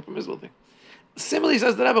forbidden thing to a permissible thing. Similarly,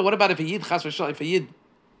 says the Rebbe, what about if a yid, chas v'shalom, if a yid,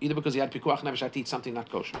 either because he had pikuach nefesh, had to eat something not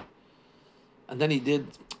kosher, and then he did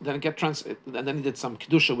some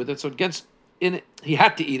kedusha with it, so it gets in it, he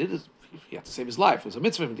had to eat it, he had to save his life, it was a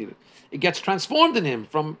mitzvah for him to eat it. It gets transformed in him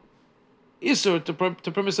from isur to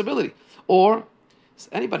permissibility. Or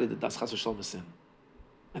anybody that does chas v'shalom a sin,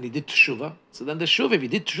 and he did teshuva, so then the teshuva, if he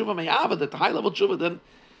did teshuva meyava, the high level teshuva, then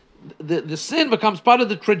the sin becomes part of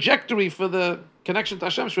the trajectory for the connection to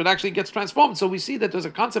Hashem, so it actually gets transformed. So we see that there's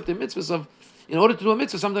a concept in mitzvahs of, in order to do a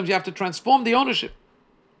mitzvah, sometimes you have to transform the ownership.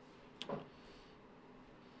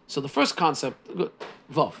 So the first concept, good,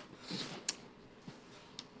 Vov.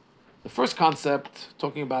 The first concept,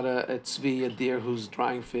 talking about a tzvi, a deer who's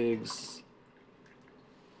drying figs,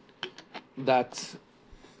 that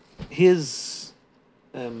his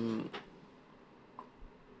umnus,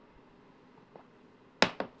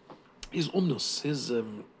 his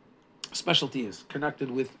specialty is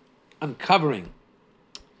connected with uncovering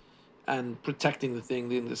and protecting the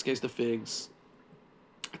thing, in this case the figs.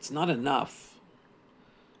 It's not enough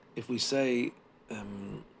if we say,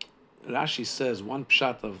 Rashi says one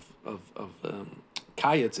pshat of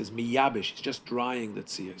kayetz is miyabish, he's just drying the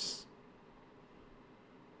tziyos.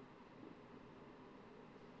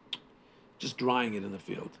 Just drying it in the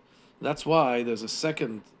field. That's why there's a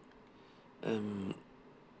second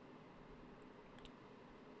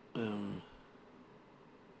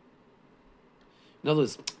in other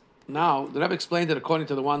words, now the Rebbe explained it according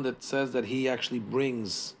to the one that says that he actually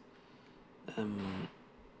brings, and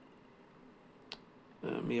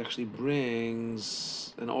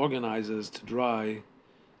organizes to dry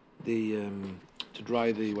the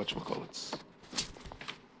whatchamacallits,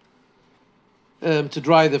 to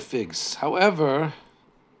dry the figs. However,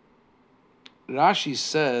 Rashi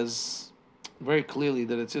says very clearly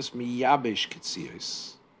that it's just miyabesh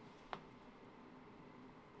kitziyos.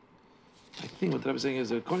 I think what the Rebbe is saying is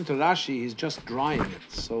that according to Rashi, he's just drying it.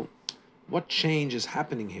 So, what change is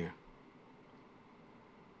happening here?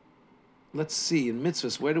 Let's see in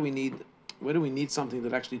mitzvahs where do we need something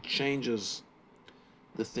that actually changes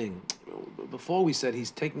the thing? Before we said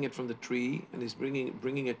he's taking it from the tree and he's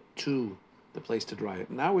bringing it to the place to dry it.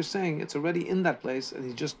 Now we're saying it's already in that place and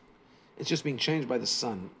it's just being changed by the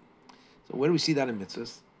sun. So where do we see that in mitzvahs?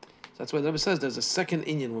 So that's why the Rebbe says there's a second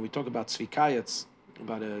inyan when we talk about tzvikayats,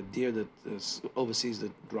 about a deer that oversees the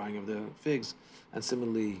drying of the figs, and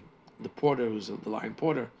similarly the porter, who's the lion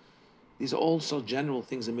porter. These are also general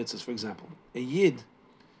things in mitzvahs. For example, a yid,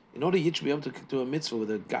 in order yid should be able to do a mitzvah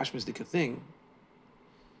with a gashmisdika thing,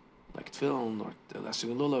 like tefillin or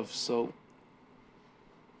lasting lulav, so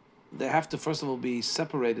they have to first of all be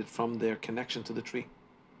separated from their connection to the tree.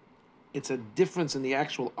 It's a difference in the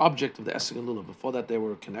actual object of the esrog and lulav. Before that they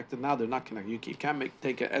were connected, now they're not connected. You can't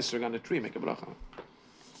take an esrog on a tree, make a bracha.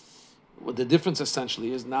 What the difference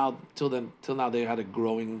essentially is now, till now they had a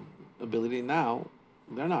growing ability. Now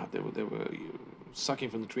they're not. They were sucking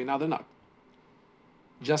from the tree. Now they're not.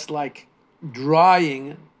 Just like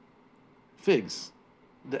drying figs,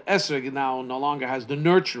 the esrog now no longer has the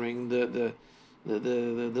nurturing, the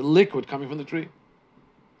liquid coming from the tree.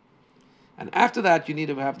 And after that, you need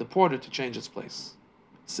to have the porter to change its place.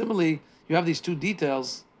 Similarly, you have these two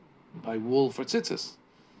details by wool for tzitzis,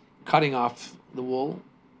 cutting off the wool,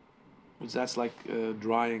 which that's like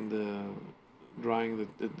drying the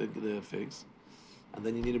figs, and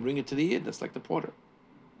then you need to bring it to the yid. That's like the porter.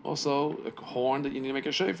 Also, a horn that you need to make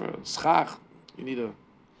a shofar, schach. You need to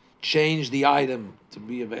change the item to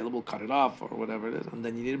be available, cut it off or whatever it is, and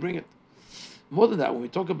then you need to bring it. More than that, when we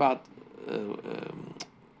talk about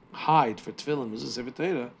hide for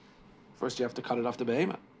tefillin, first you have to cut it off the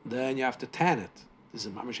behemoth, then you have to tan it. This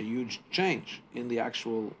is a huge change in the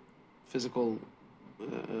actual physical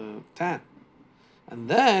tan, and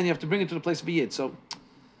then you have to bring it to the place of a yid. So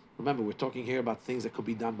remember, we're talking here about things that could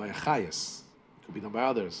be done by a chayas, could be done by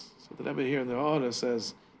others. So the Rebbe here in the order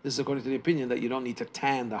says this is according to the opinion that you don't need to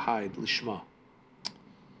tan the hide lishma,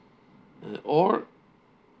 or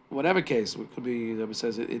whatever case it could be. The Rebbe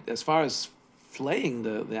says as far as flaying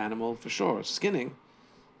the animal, for sure, skinning,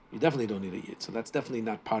 you definitely don't need a yid. So that's definitely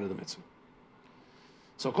not part of the mitzvah.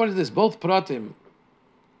 So according to this, both pratim,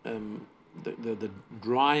 the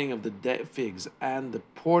drying of the figs and the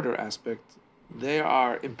porter aspect, they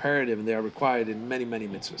are imperative and they are required in many, many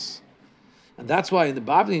mitzvahs. And that's why in the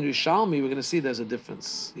Bavli and Rishalmi, we're going to see there's a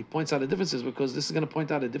difference. He points out the differences because this is going to point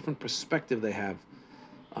out a different perspective they have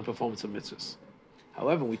on performance of mitzvahs.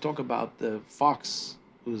 However, when we talk about the fox,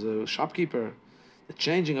 who's a shopkeeper, the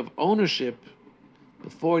changing of ownership,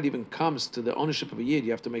 before it even comes to the ownership of a yid,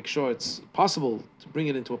 you have to make sure it's possible to bring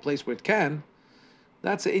it into a place where it can.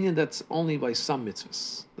 That's an inyan that's only by some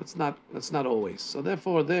mitzvahs. That's not always. So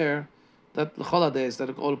therefore, that l'chol days,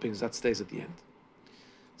 that all things, that stays at the end.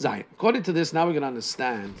 Zayin. According to this, now we're going to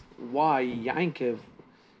understand why Yankov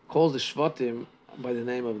calls the Shvatim by the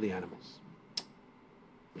name of the animals.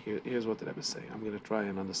 Here's what the Rebbe is saying. I'm going to try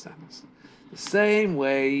and understand this. The same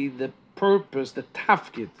way the purpose, the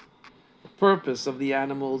tafkid, the purpose of the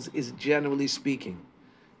animals is, generally speaking,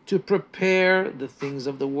 to prepare the things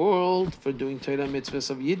of the world for doing Torah mitzvahs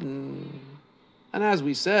of Yidden. And as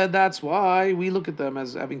we said, that's why we look at them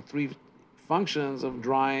as having three functions of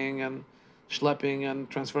drying and schlepping and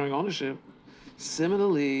transferring ownership.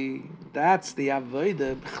 Similarly, that's the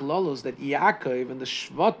avodah b'chlolos that Yaakov and the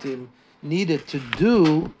Shvatim needed to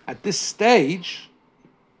do at this stage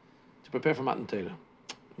to prepare for Matan Torah.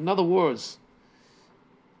 In other words,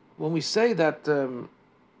 when we say that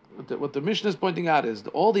what the Mishnah is pointing out is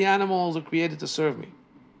that all the animals are created to serve me.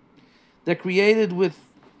 They're created with,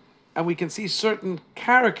 and we can see certain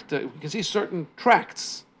character, we can see certain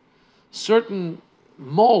tracts, certain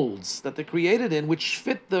molds that they're created in, which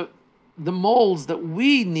fit the molds that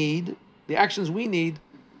we need, the actions we need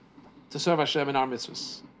to serve Hashem in our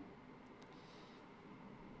mitzvahs.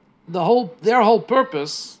 Their whole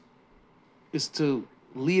purpose is to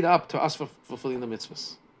lead up to us fulfilling the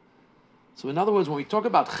mitzvahs. So in other words, when we talk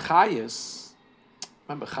about chayas,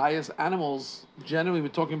 remember chayas, animals, generally we're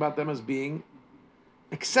talking about them as being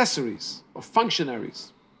accessories or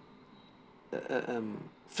functionaries,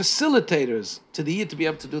 facilitators to the Yid to be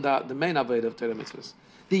able to do the main avodah of Torah mitzvahs.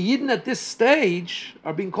 The Yidden at this stage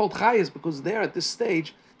are being called chayas because they're at this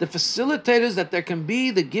stage the facilitators that there can be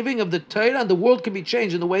the giving of the Torah and the world can be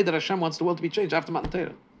changed in the way that Hashem wants the world to be changed after Matan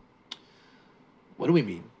Torah. What do we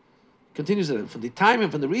mean? Continues from the time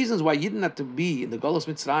and from the reasons why Yidden had to be in the Golos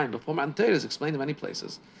Mitzrayim before Matan Torah is explained in many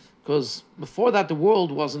places. Because before that, the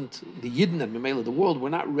world wasn't the Yidden and Memela. The world were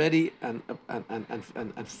not ready and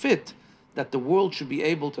fit that the world should be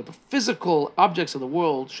able to, the physical objects of the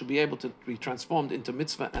world should be able to be transformed into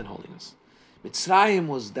mitzvah and holiness. Mitzrayim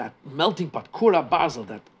was that melting pot, Kura Basel,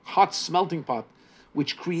 that hot smelting pot,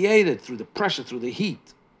 which created through the pressure, through the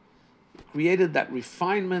heat, created that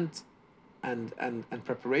refinement and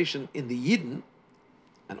preparation in the Yidden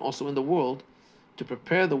and also in the world to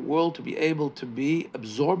prepare the world to be able to be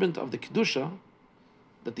absorbent of the Kedusha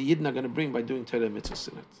that the Yidden are going to bring by doing Torah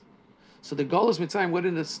mitzvahs in it. So the Golus Mitzrayim, where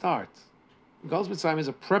did it start? Golus Mitzrayim is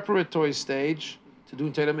a preparatory stage to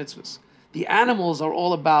doing Torah mitzvahs. The animals are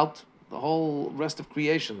all about, the whole rest of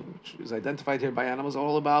creation, which is identified here by animals, are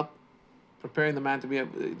all about preparing the man to be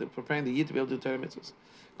able, preparing the Yid to be able to do Torah mitzvahs.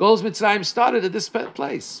 Golus Mitzrayim started at this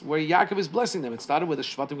place where Yaakov is blessing them. It started with the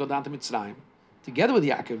Shvatim go down to Mitzrayim, together with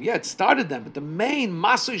Yaakov. Yeah, it started them, but the main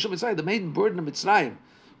Masu Yishal Mitzrayim, the main burden of Mitzrayim,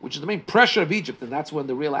 which is the main pressure of Egypt, and that's when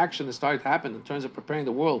the real action is starting to happen in terms of preparing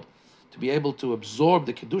the world to be able to absorb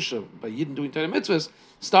the Kedusha by Yidden doing Torah mitzvahs,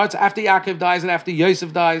 starts after Yaakov dies and after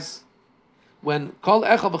Yosef dies, when Kol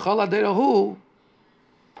Echad V'Chol Aderahu,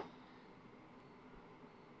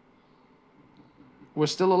 we're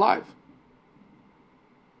still alive.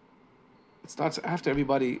 It starts after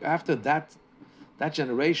everybody, after that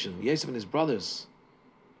generation, Yosef and his brothers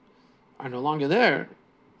are no longer there.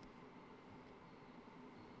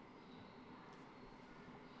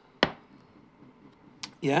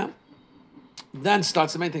 Yeah? Then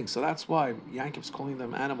starts the main thing. So that's why Yankov's calling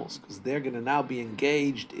them animals, because they're going to now be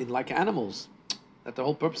engaged in like animals. That the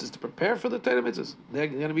whole purpose is to prepare for the Torah mitzvahs. They're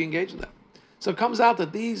going to be engaged in that. So it comes out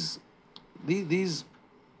that these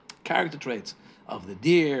character traits of the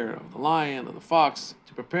deer, of the lion, of the fox,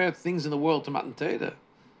 to prepare things in the world to Matan Torah,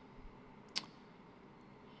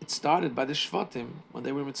 it started by the Shvatim when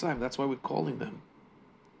they were in Mitzrayim. That's why we're calling them.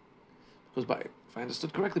 Because if I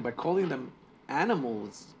understood correctly, by calling them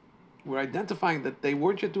animals, we're identifying that they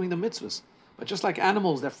weren't yet doing the mitzvahs. But just like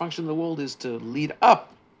animals, their function in the world is to lead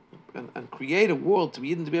up and create a world to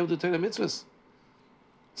be able to do the mitzvahs.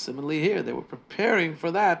 Similarly here, they were preparing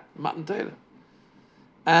for that Matan Torah.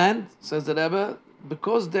 And, says the Rebbe,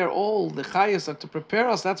 because they're all, the chayas are to prepare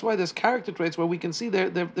us, that's why there's character traits where we can see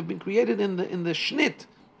they've been created in the shnit,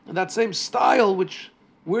 in that same style which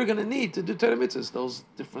we're going to need to do Torah mitzvahs, those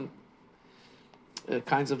different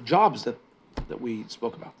kinds of jobs that we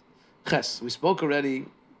spoke about. Ches, we spoke already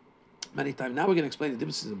many times. Now we're going to explain the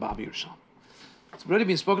differences in Bavli Yerushalmi. It's already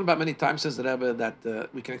been spoken about many times, says the Rebbe,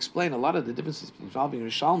 that we can explain a lot of the differences between Bavli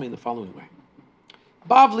and Yerushalmi in the following way.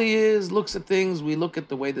 Bavli looks at things, we look at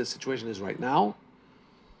the way the situation is right now,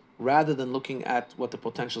 rather than looking at what the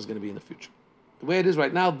potential is going to be in the future. The way it is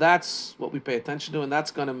right now, that's what we pay attention to, and that's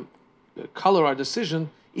going to color our decision,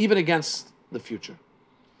 even against the future.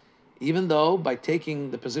 Even though by taking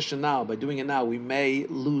the position now, by doing it now, we may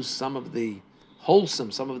lose some of the wholesome,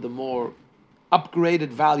 some of the more upgraded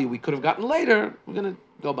value we could have gotten later, we're going to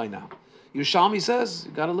go by now. Yerushalmi says,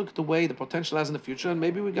 you got to look at the way the potential has in the future, and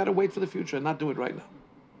maybe we got to wait for the future and not do it right now.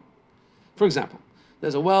 For example,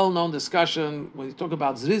 there's a well-known discussion when you talk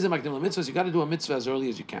about Zrizim Akdim mitzvahs, you got to do a mitzvah as early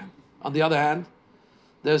as you can. On the other hand,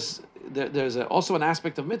 there's also an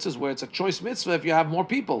aspect of mitzvahs where it's a choice mitzvah if you have more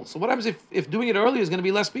people. So what happens if doing it early is going to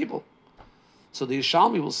be less people? So the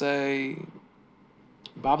Yerushalmi will say,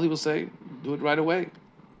 Bavli will say, do it right away,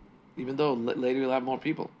 even though later you'll have more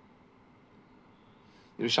people.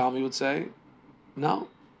 Yerushalmi would say, no,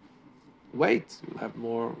 wait, you'll have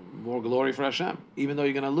more glory for Hashem, even though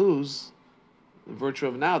you're going to lose the virtue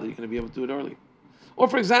of now that you're going to be able to do it early. Or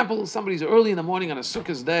for example, somebody's early in the morning on a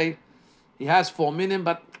Sukkot's day, he has 4 minim,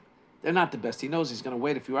 but they're not the best. He knows he's going to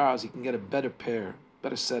wait a few hours, he can get a better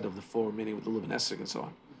set of the 4 minim with the Lubin Esrog and so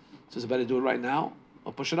on. So is it better to do it right now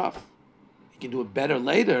or push it off? He can do it better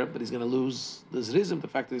later, but he's going to lose the Zrizim, the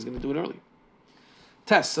fact that he's going to do it early.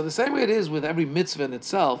 Test. So the same way it is with every mitzvah in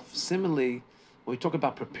itself, similarly, when we talk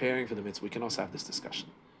about preparing for the mitzvah, we can also have this discussion.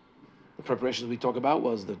 The preparations we talk about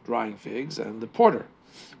was the drying figs and the porter.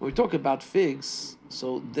 When we talk about figs,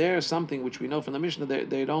 so they're something which we know from the Mishnah,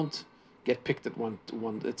 they don't get picked at one.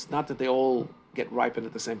 It's not that they all get ripened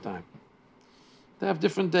at the same time. They have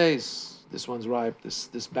different days. This one's ripe, this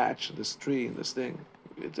batch, this tree, and this thing.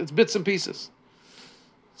 It's bits and pieces.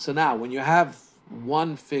 So now, when you have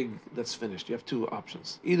one fig that's finished, you have two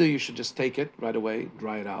options. Either you should just take it right away,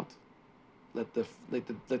 dry it out, let the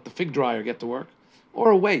fig dryer get to work,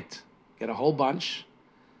 or wait, get a whole bunch,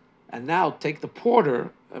 and now take the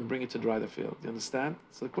porter and bring it to dry the field. You understand?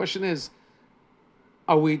 So the question is,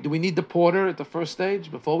 do we need the porter at the first stage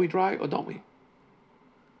before we dry, or don't we?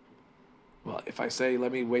 Well, if I say,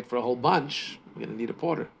 let me wait for a whole bunch, I'm going to need a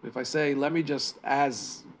porter. If I say, let me just, uh,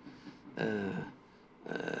 uh,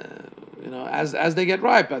 as they get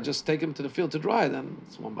ripe, I just take them to the field to dry. Then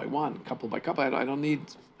it's one by one, couple by couple. I don't need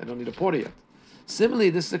a porter yet. Similarly,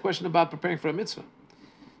 this is a question about preparing for a mitzvah.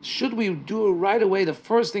 Should we do it right away? The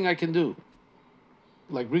first thing I can do,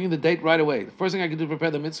 like bringing the date right away. The first thing I can do to prepare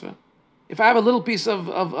the mitzvah. If I have a little piece of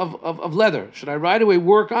leather, should I right away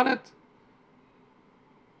work on it?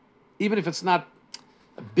 Even if it's not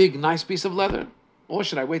a big, nice piece of leather? Or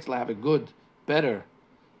should I wait till I have a good, better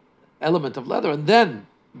element of leather and then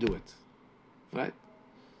do it? Right?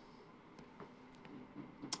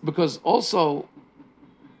 Because also,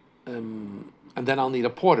 and then I'll need a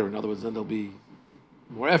porter. In other words, then there'll be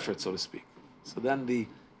more effort, so to speak. So then the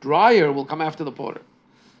dryer will come after the porter.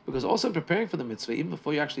 Because also in preparing for the mitzvah, even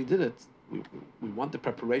before you actually did it, we want the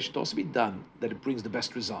preparation to also be done, that it brings the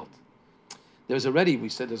best result. There's a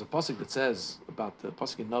pasuk that says about the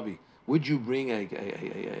pasuk in Navi, would you bring a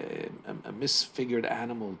misfigured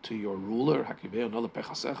animal to your ruler?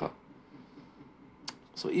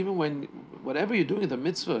 So even whatever you're doing in the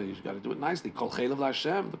mitzvah, you've got to do it nicely. Kol chelav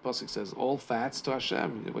laHashem, the pasuk says, all fats to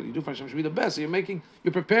Hashem. What you do for Hashem should be the best. So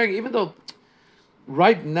you're preparing, even though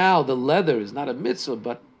right now the leather is not a mitzvah,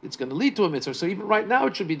 but it's going to lead to a mitzvah. So even right now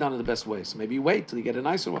it should be done in the best way. So maybe you wait till you get a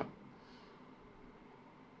nicer one.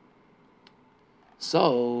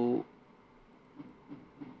 So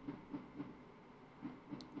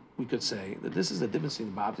we could say that this is the difference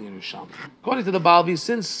between the Bavli and Yerushalmi. According to the Bavli,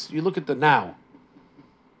 since you look at the now,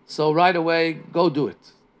 so right away, go do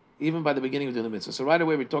it. Even by the beginning of doing the mitzvah. So right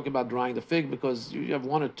away, we're talking about drying the fig because you have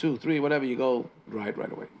 1 or 2, 3, whatever, you go dry it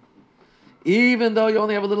right away. Even though you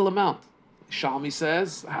only have a little amount. Shalmi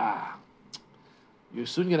says, you're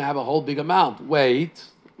soon going to have a whole big amount. Wait,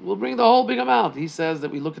 we'll bring the whole big amount. He says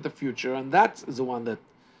that we look at the future, and that is the one that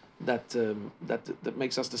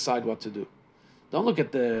makes us decide what to do. Don't look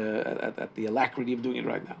at the alacrity of doing it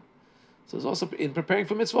right now. So it's also in preparing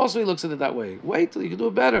for mitzvah. Also, he looks at it that way. Wait till you can do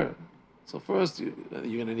it better. So first, you're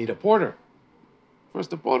going to need a porter. First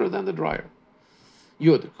the porter, then the dryer.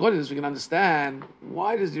 Yud. According to this, we can understand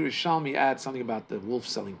why does the Yerushalmi add something about the wolf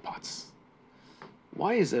selling pots.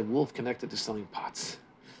 Why is a wolf connected to selling pots?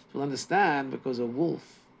 We'll understand because a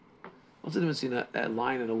wolf. What's the difference between a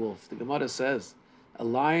lion and a wolf? The Gemara says a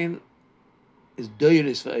lion is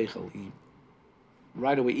doyris ve'echel. He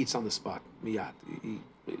right away eats on the spot. Miyad.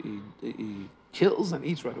 He kills and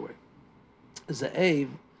eats right away. Za'ev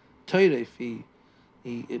toyref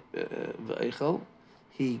ve'echel.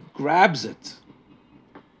 He grabs it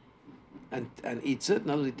and eats it. In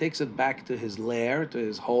other words, he takes it back to his lair, to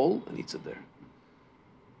his hole, and eats it there.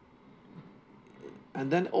 And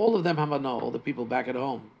then all of them have hano, all the people back at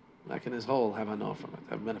home, back in his hole, have hano from it,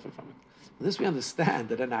 have benefit from it. From this we understand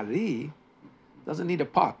that an ari doesn't need a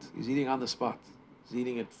pot. He's eating on the spot. He's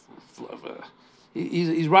eating it.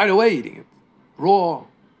 He's right away eating it, raw.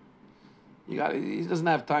 He doesn't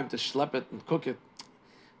have time to schlep it and cook it.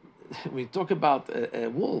 When we talk about a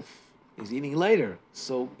wolf, he's eating later.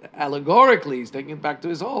 So allegorically, he's taking it back to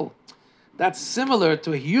his hole. That's similar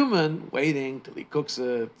to a human waiting till he cooks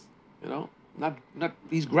it. Not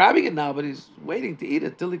he's grabbing it now, but he's waiting to eat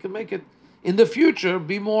it till he can make it in the future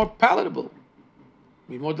be more palatable,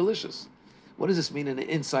 be more delicious. What does this mean in the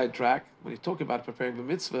inside track? When you talk about preparing for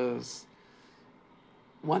mitzvahs,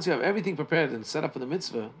 once you have everything prepared and set up for the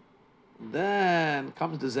mitzvah, then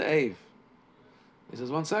comes the Za'ev. He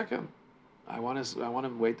says, 1 second. I want to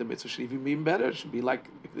wait. The mitzvah should even be better. It should be like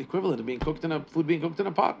the equivalent of food being cooked in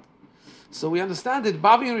a pot. So we understand that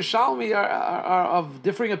Bavli and Yerushalmi are of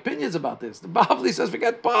differing opinions about this. The Bavli says,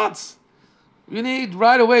 forget pots. You need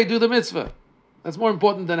right away do the mitzvah. That's more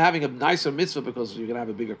important than having a nicer mitzvah because you're going to have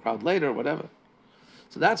a bigger crowd later or whatever.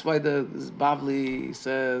 So that's why this Bavli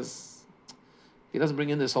says, he doesn't bring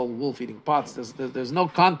in this whole wolf eating pots. There's no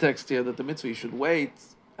context here that the mitzvah you should wait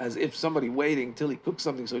as if somebody waiting till he cooks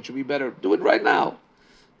something so it should be better. Do it right now.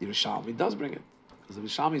 The Yerushalmi does bring it. Because the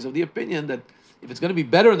Yerushalmi is of the opinion that if it's going to be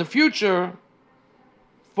better in the future,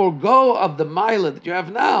 forego of the milah that you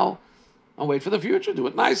have now and wait for the future. Do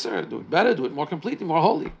it nicer, do it better, do it more completely, more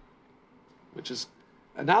holy. Which is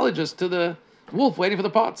analogous to the wolf waiting for the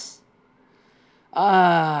pots.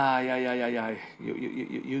 Yeah.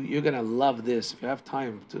 You're going to love this if you have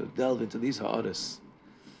time to delve into these ha'adas.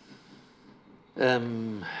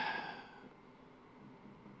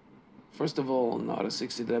 First of all, in Ha'ara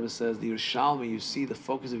 60, the Rebbe says, the Yerushalmi, you see the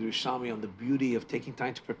focus of Yerushalmi on the beauty of taking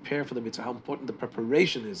time to prepare for the mitzvah, how important the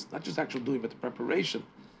preparation is. Not just actual doing, but the preparation,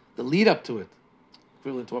 the lead up to it,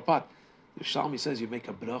 equivalent to a pot. Yerushalmi says you make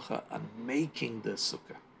a bracha on making the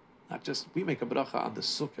sukkah. Not just, we make a bracha on the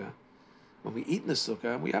sukkah, when we eat in the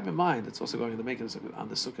sukkah, and we have in mind, it's also going to make it on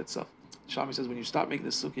the sukkah itself. Shalmi says when you start making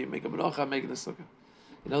the sukkah, you make a bracha making the sukkah.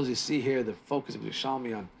 As you see here, the focus of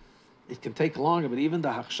Yerushalmi on it can take longer, but even the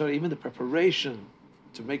hachshara, even the preparation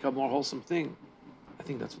to make a more wholesome thing, I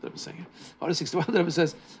think that's what they're saying. Order 61, the Rebbe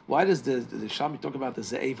says, why does the Shalmi talk about the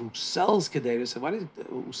Ze'ev who sells Kedeiros, and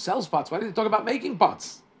who sells pots? Why did he talk about making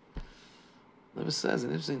pots? The Rebbe says an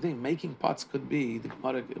interesting thing. Making pots could be, the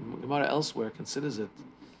Gemara elsewhere considers it,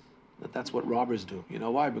 that's what robbers do. You know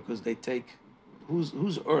why? Because they take,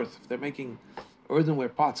 whose earth? If they're making earthenware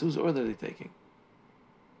pots, whose earth are they taking?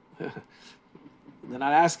 They're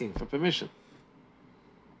not asking for permission.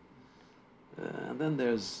 And then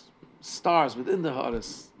there's stars within the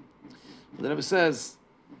Horus. The Rebbe says,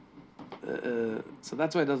 so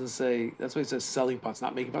that's why it doesn't say, that's why it says selling pots,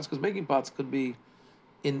 not making pots, because making pots could be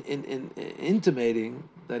intimating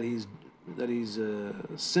that he's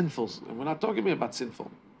sinful. And we're not talking about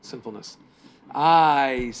sinfulness.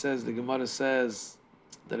 Says the Gemara says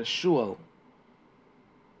that a shul,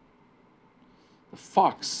 the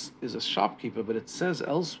fox is a shopkeeper, but it says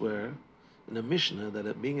elsewhere in the Mishnah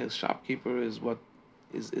that being a shopkeeper is what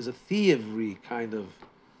is a thievery kind of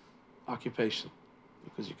occupation,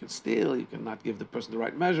 because you can steal, you can not give the person the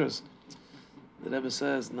right measures. The Rebbe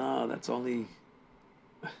says, no, that's only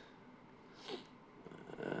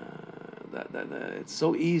it's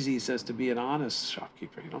so easy, he says, to be an honest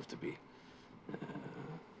shopkeeper. You don't have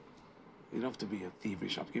to be a thievery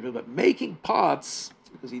shopkeeper, but making pots,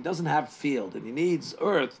 because he doesn't have field and he needs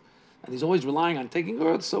earth, and he's always relying on taking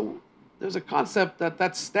earth. So there's a concept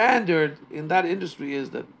that standard in that industry is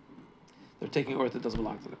that they're taking earth that doesn't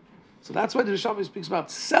belong to them. So that's why the Rishonim speaks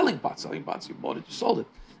about selling pots. Selling pots, you bought it, you sold it,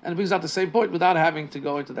 and it brings out the same point without having to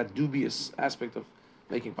go into that dubious aspect of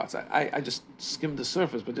making pots. I just skimmed the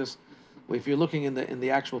surface, but just if you're looking in the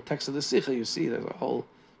actual text of the Sikha, you see there's a whole,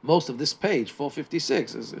 most of this page,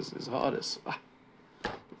 456, is hardest.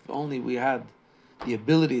 If only we had the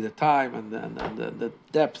ability, the time, and the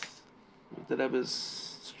depth that Rebbe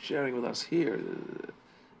is sharing with us here.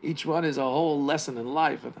 Each one is a whole lesson in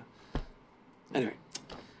life. Anyway,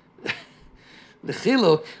 the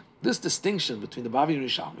chiluk, this distinction between the Bavli and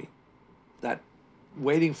Rishalmi, that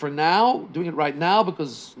waiting for now, doing it right now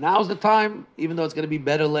because now's the time, even though it's going to be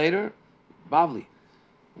better later, Bavli.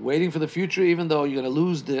 Waiting for the future, even though you're going to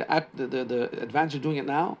lose the advantage of doing it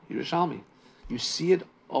now, Yerushalmi. You see it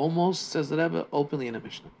almost, says the Rebbe, openly in a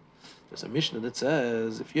Mishnah. There's a Mishnah that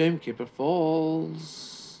says, if Yom Kippur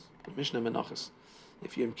falls, the Mishnah Menachos,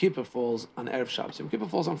 if Yom Kippur falls on Erev Shabbos, Yom Kippur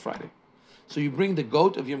falls on Friday. So you bring the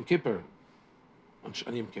goat of Yom Kippur on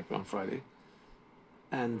Yom Kippur on Friday,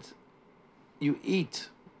 and you eat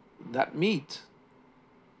that meat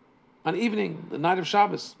on evening, the night of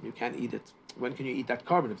Shabbos. You can't eat it. When can you eat that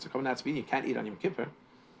carbon? If it's a carbon that's eaten, you can't eat on Yom Kippur.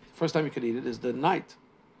 The first time you could eat it is the night,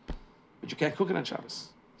 but you can't cook it on Shabbos.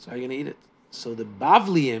 So how are you going to eat it? So the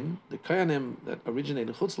Bavliim, the Koyanim that originate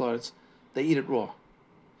in Chutz La'aretz, they eat it raw.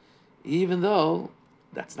 Even though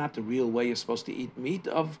that's not the real way you're supposed to eat meat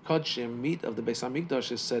of Kodshim, meat of the Beis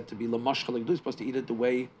HaMikdash is said to be L'mashchal L'gdul. You're supposed to eat it the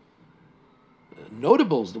way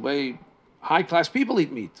notables, the way high-class people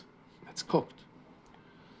eat meat. That's cooked.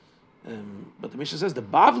 But the Mishnah says the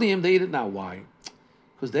Bavliim, they eat it now. Why?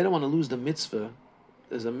 Because they don't want to lose the mitzvah.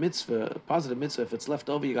 There's a mitzvah, a positive mitzvah. If it's left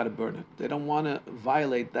over, you got to burn it. They don't want to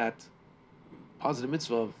violate that positive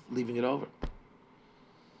mitzvah of leaving it over.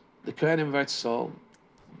 The Kohanim V'Etzol,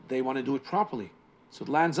 they want to do it properly. So it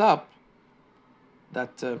lands up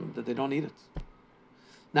that they don't eat it.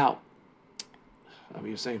 Now,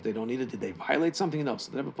 you're saying if they don't eat it, did they violate something? No.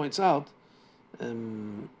 So the Rebbe points out,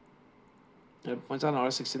 in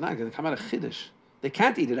R69, because they come out of Chiddush. They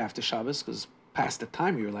can't eat it after Shabbos because past the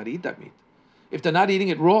time you're allowed to eat that meat. If they're not eating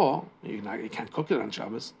it raw, you can't cook it on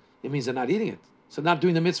Shabbos. It means they're not eating it. So not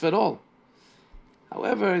doing the mitzvah at all.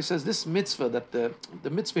 However, he says this mitzvah, that the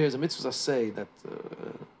mitzvah here is a mitzvah say that,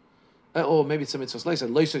 or maybe it's a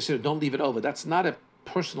mitzvah, don't leave it over. That's not a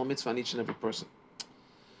personal mitzvah on each and every person.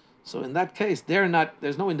 So in that case,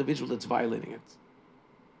 there's no individual that's violating it.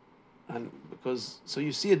 And so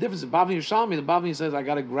you see a difference. In Bavli Yerushalmi, the Bavli says, I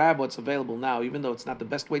got to grab what's available now, even though it's not the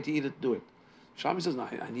best way to eat it, do it. Yerushalmi says, no,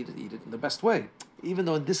 I need to eat it in the best way. Even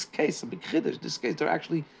though in this case, a big chiddush, in this case, they're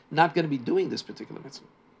actually not going to be doing this particular mitzvah.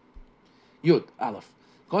 Yud, Aleph.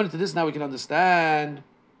 Going into this, now we can understand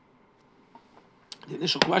the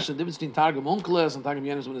initial question, the difference between Targum Onkelos and Targum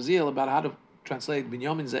Yenis Unaziel, about how to translate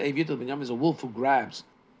Binyamin Ze'ev Yitul. Binyamin is a wolf who grabs,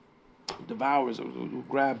 who devours, or who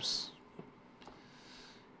grabs.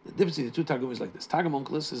 The difference between the two Targum is like this. Targum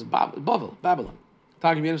Onkelos is Babylon.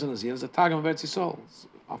 Targum Yenis Unaziel is the Targum of Eretz Yisrael. It's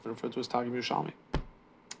often referred to as Targum Yerushalmi.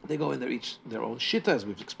 They go in their own shitta, as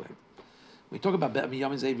we've explained. we talk about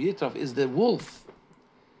Binyamin Ze'ev Yitraf, is the wolf.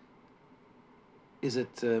 Is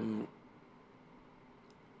it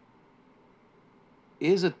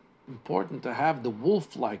important to have the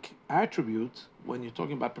wolf-like attribute when you're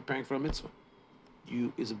talking about preparing for a mitzvah?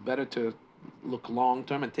 Is it better to look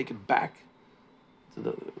long-term and take it back to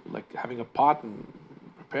the, like having a pot and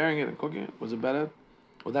preparing it and cooking it? Was it better?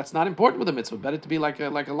 Well, that's not important with a mitzvah. Better to be like a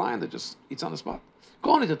lion that just eats on the spot.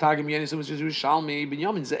 Going into Targum Yenis, which is Yerushalmi,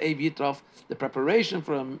 Binyamin Ze'ev Yitraf, the preparation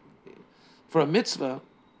for a mitzvah.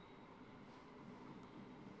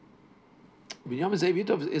 Binyamin Ze'ev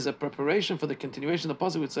Yitraf is a preparation for the continuation of the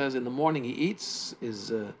pasuk, which says, in the morning he eats,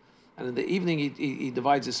 and in the evening he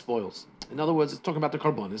divides his spoils. In other words, it's talking about the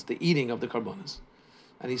karbonis, the eating of the karbonis.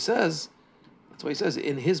 And he says, that's why he says,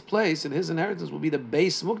 in his place, in his inheritance will be the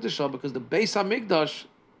Beis Mukdashah, because the Beis HaMikdash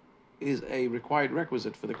is a required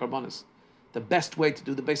requisite for the karbonis. The best way to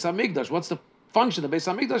do the Beis HaMikdash. What's the function? The Beis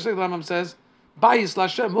HaMikdash, the Rambam says, Bayis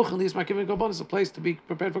Lashem Muchen Lis Makivin Karbonis, a place to be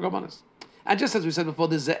prepared for karbonis. And just as we said before,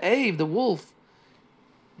 the Ze'ev, the wolf,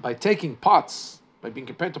 by taking pots, by being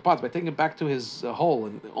compared to pots, by taking it back to his hole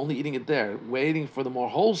and only eating it there, waiting for the more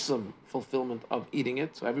wholesome fulfillment of eating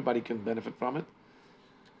it, so everybody can benefit from it.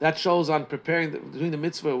 That shows on doing the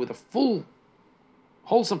mitzvah with a full,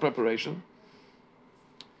 wholesome preparation.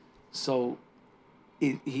 So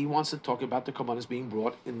he wants to talk about the karbanos being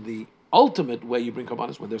brought in the ultimate way you bring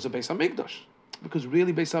karbanos, when there's a Beis HaMikdash. Because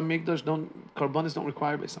really, Beis HaMikdash karbanos don't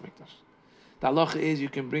require Beis HaMikdash. The halacha is you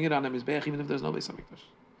can bring it on a mizbeach even if there's no Beis HaMikdash.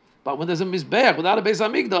 But when there's a mizbeach without a Beis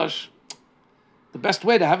HaMikdash, the best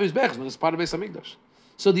way to have a mizbeach is when it's part of Beis HaMikdash.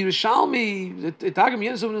 So the Yerushalmi, the Targum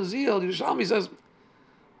Yenis of Nazil, the Yerushalmi says,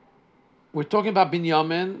 we're talking about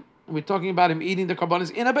Binyamin, we're talking about him eating the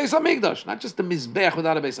karbanos in a Beis HaMikdash, not just the mizbeach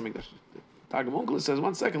without a Beis HaMikdash. Targum Onkelos says,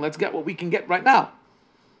 1 second, let's get what we can get right now.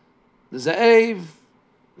 The Ze'ev,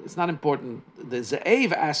 it's not important. The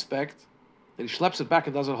Ze'ev aspect, that he schleps it back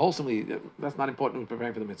and does it wholesomely, that's not important when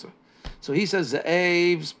preparing for the mitzvah. So he says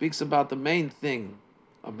Ze'ev speaks about the main thing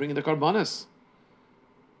of bringing the karbanos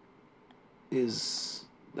is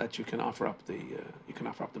that you can offer up the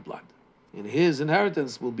blood. In his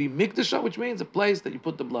inheritance will be mikdasha, which means a place that you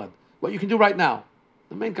put the blood. What you can do right now,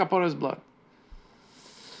 the main kapara is blood.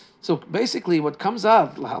 So basically, what comes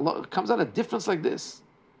out a difference like this.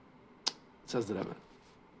 It says the Rebbe.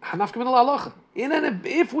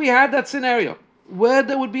 If we had that scenario where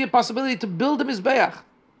there would be a possibility to build a mizbeach,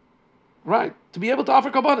 right, to be able to offer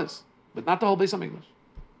karbanos, but not the whole Beis HaMikdash.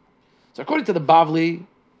 So according to the Bavli,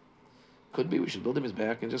 could be we should build a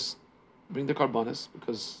mizbeach and just bring the karbanos,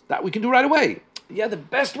 because that we can do right away. Yeah, the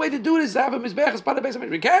best way to do it is to have a mizbeach as part of Beis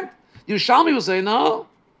HaMikdash. We can't. The Yerushalmi will say no.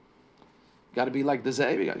 You got to be like the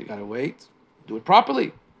Ze'ev. You got to wait, do it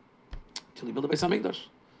properly until you build a Beis HaMikdash.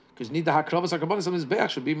 Because you need the hakravas hakabanis on his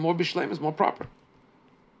beach should be more bishleim, is more proper.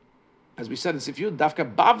 As we said in Sifyud,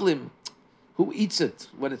 dafka bavlim, who eats it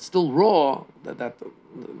when it's still raw? That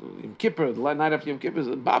Yom Kippur, the night after Yom Kippur, is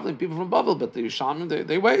bavlim, people from Bavel, but the Yishalmim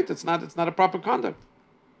they wait. It's not a proper conduct.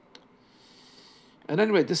 And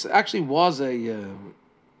anyway, this actually was a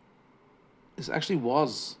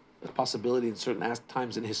possibility in certain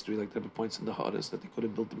times in history, like the points in the Haaretz, that they could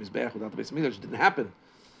have built the mizbeach without the Beis HaMikdash. It didn't happen.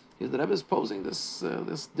 The Rebbe is posing this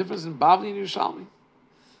difference in Bavli and Yerushalmi.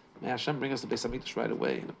 May Hashem bring us the Beis HaMikdash right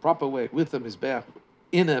away, in a proper way, with the Mizbeach,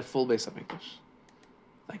 in a full Beis HaMikdash.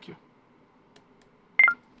 Thank you.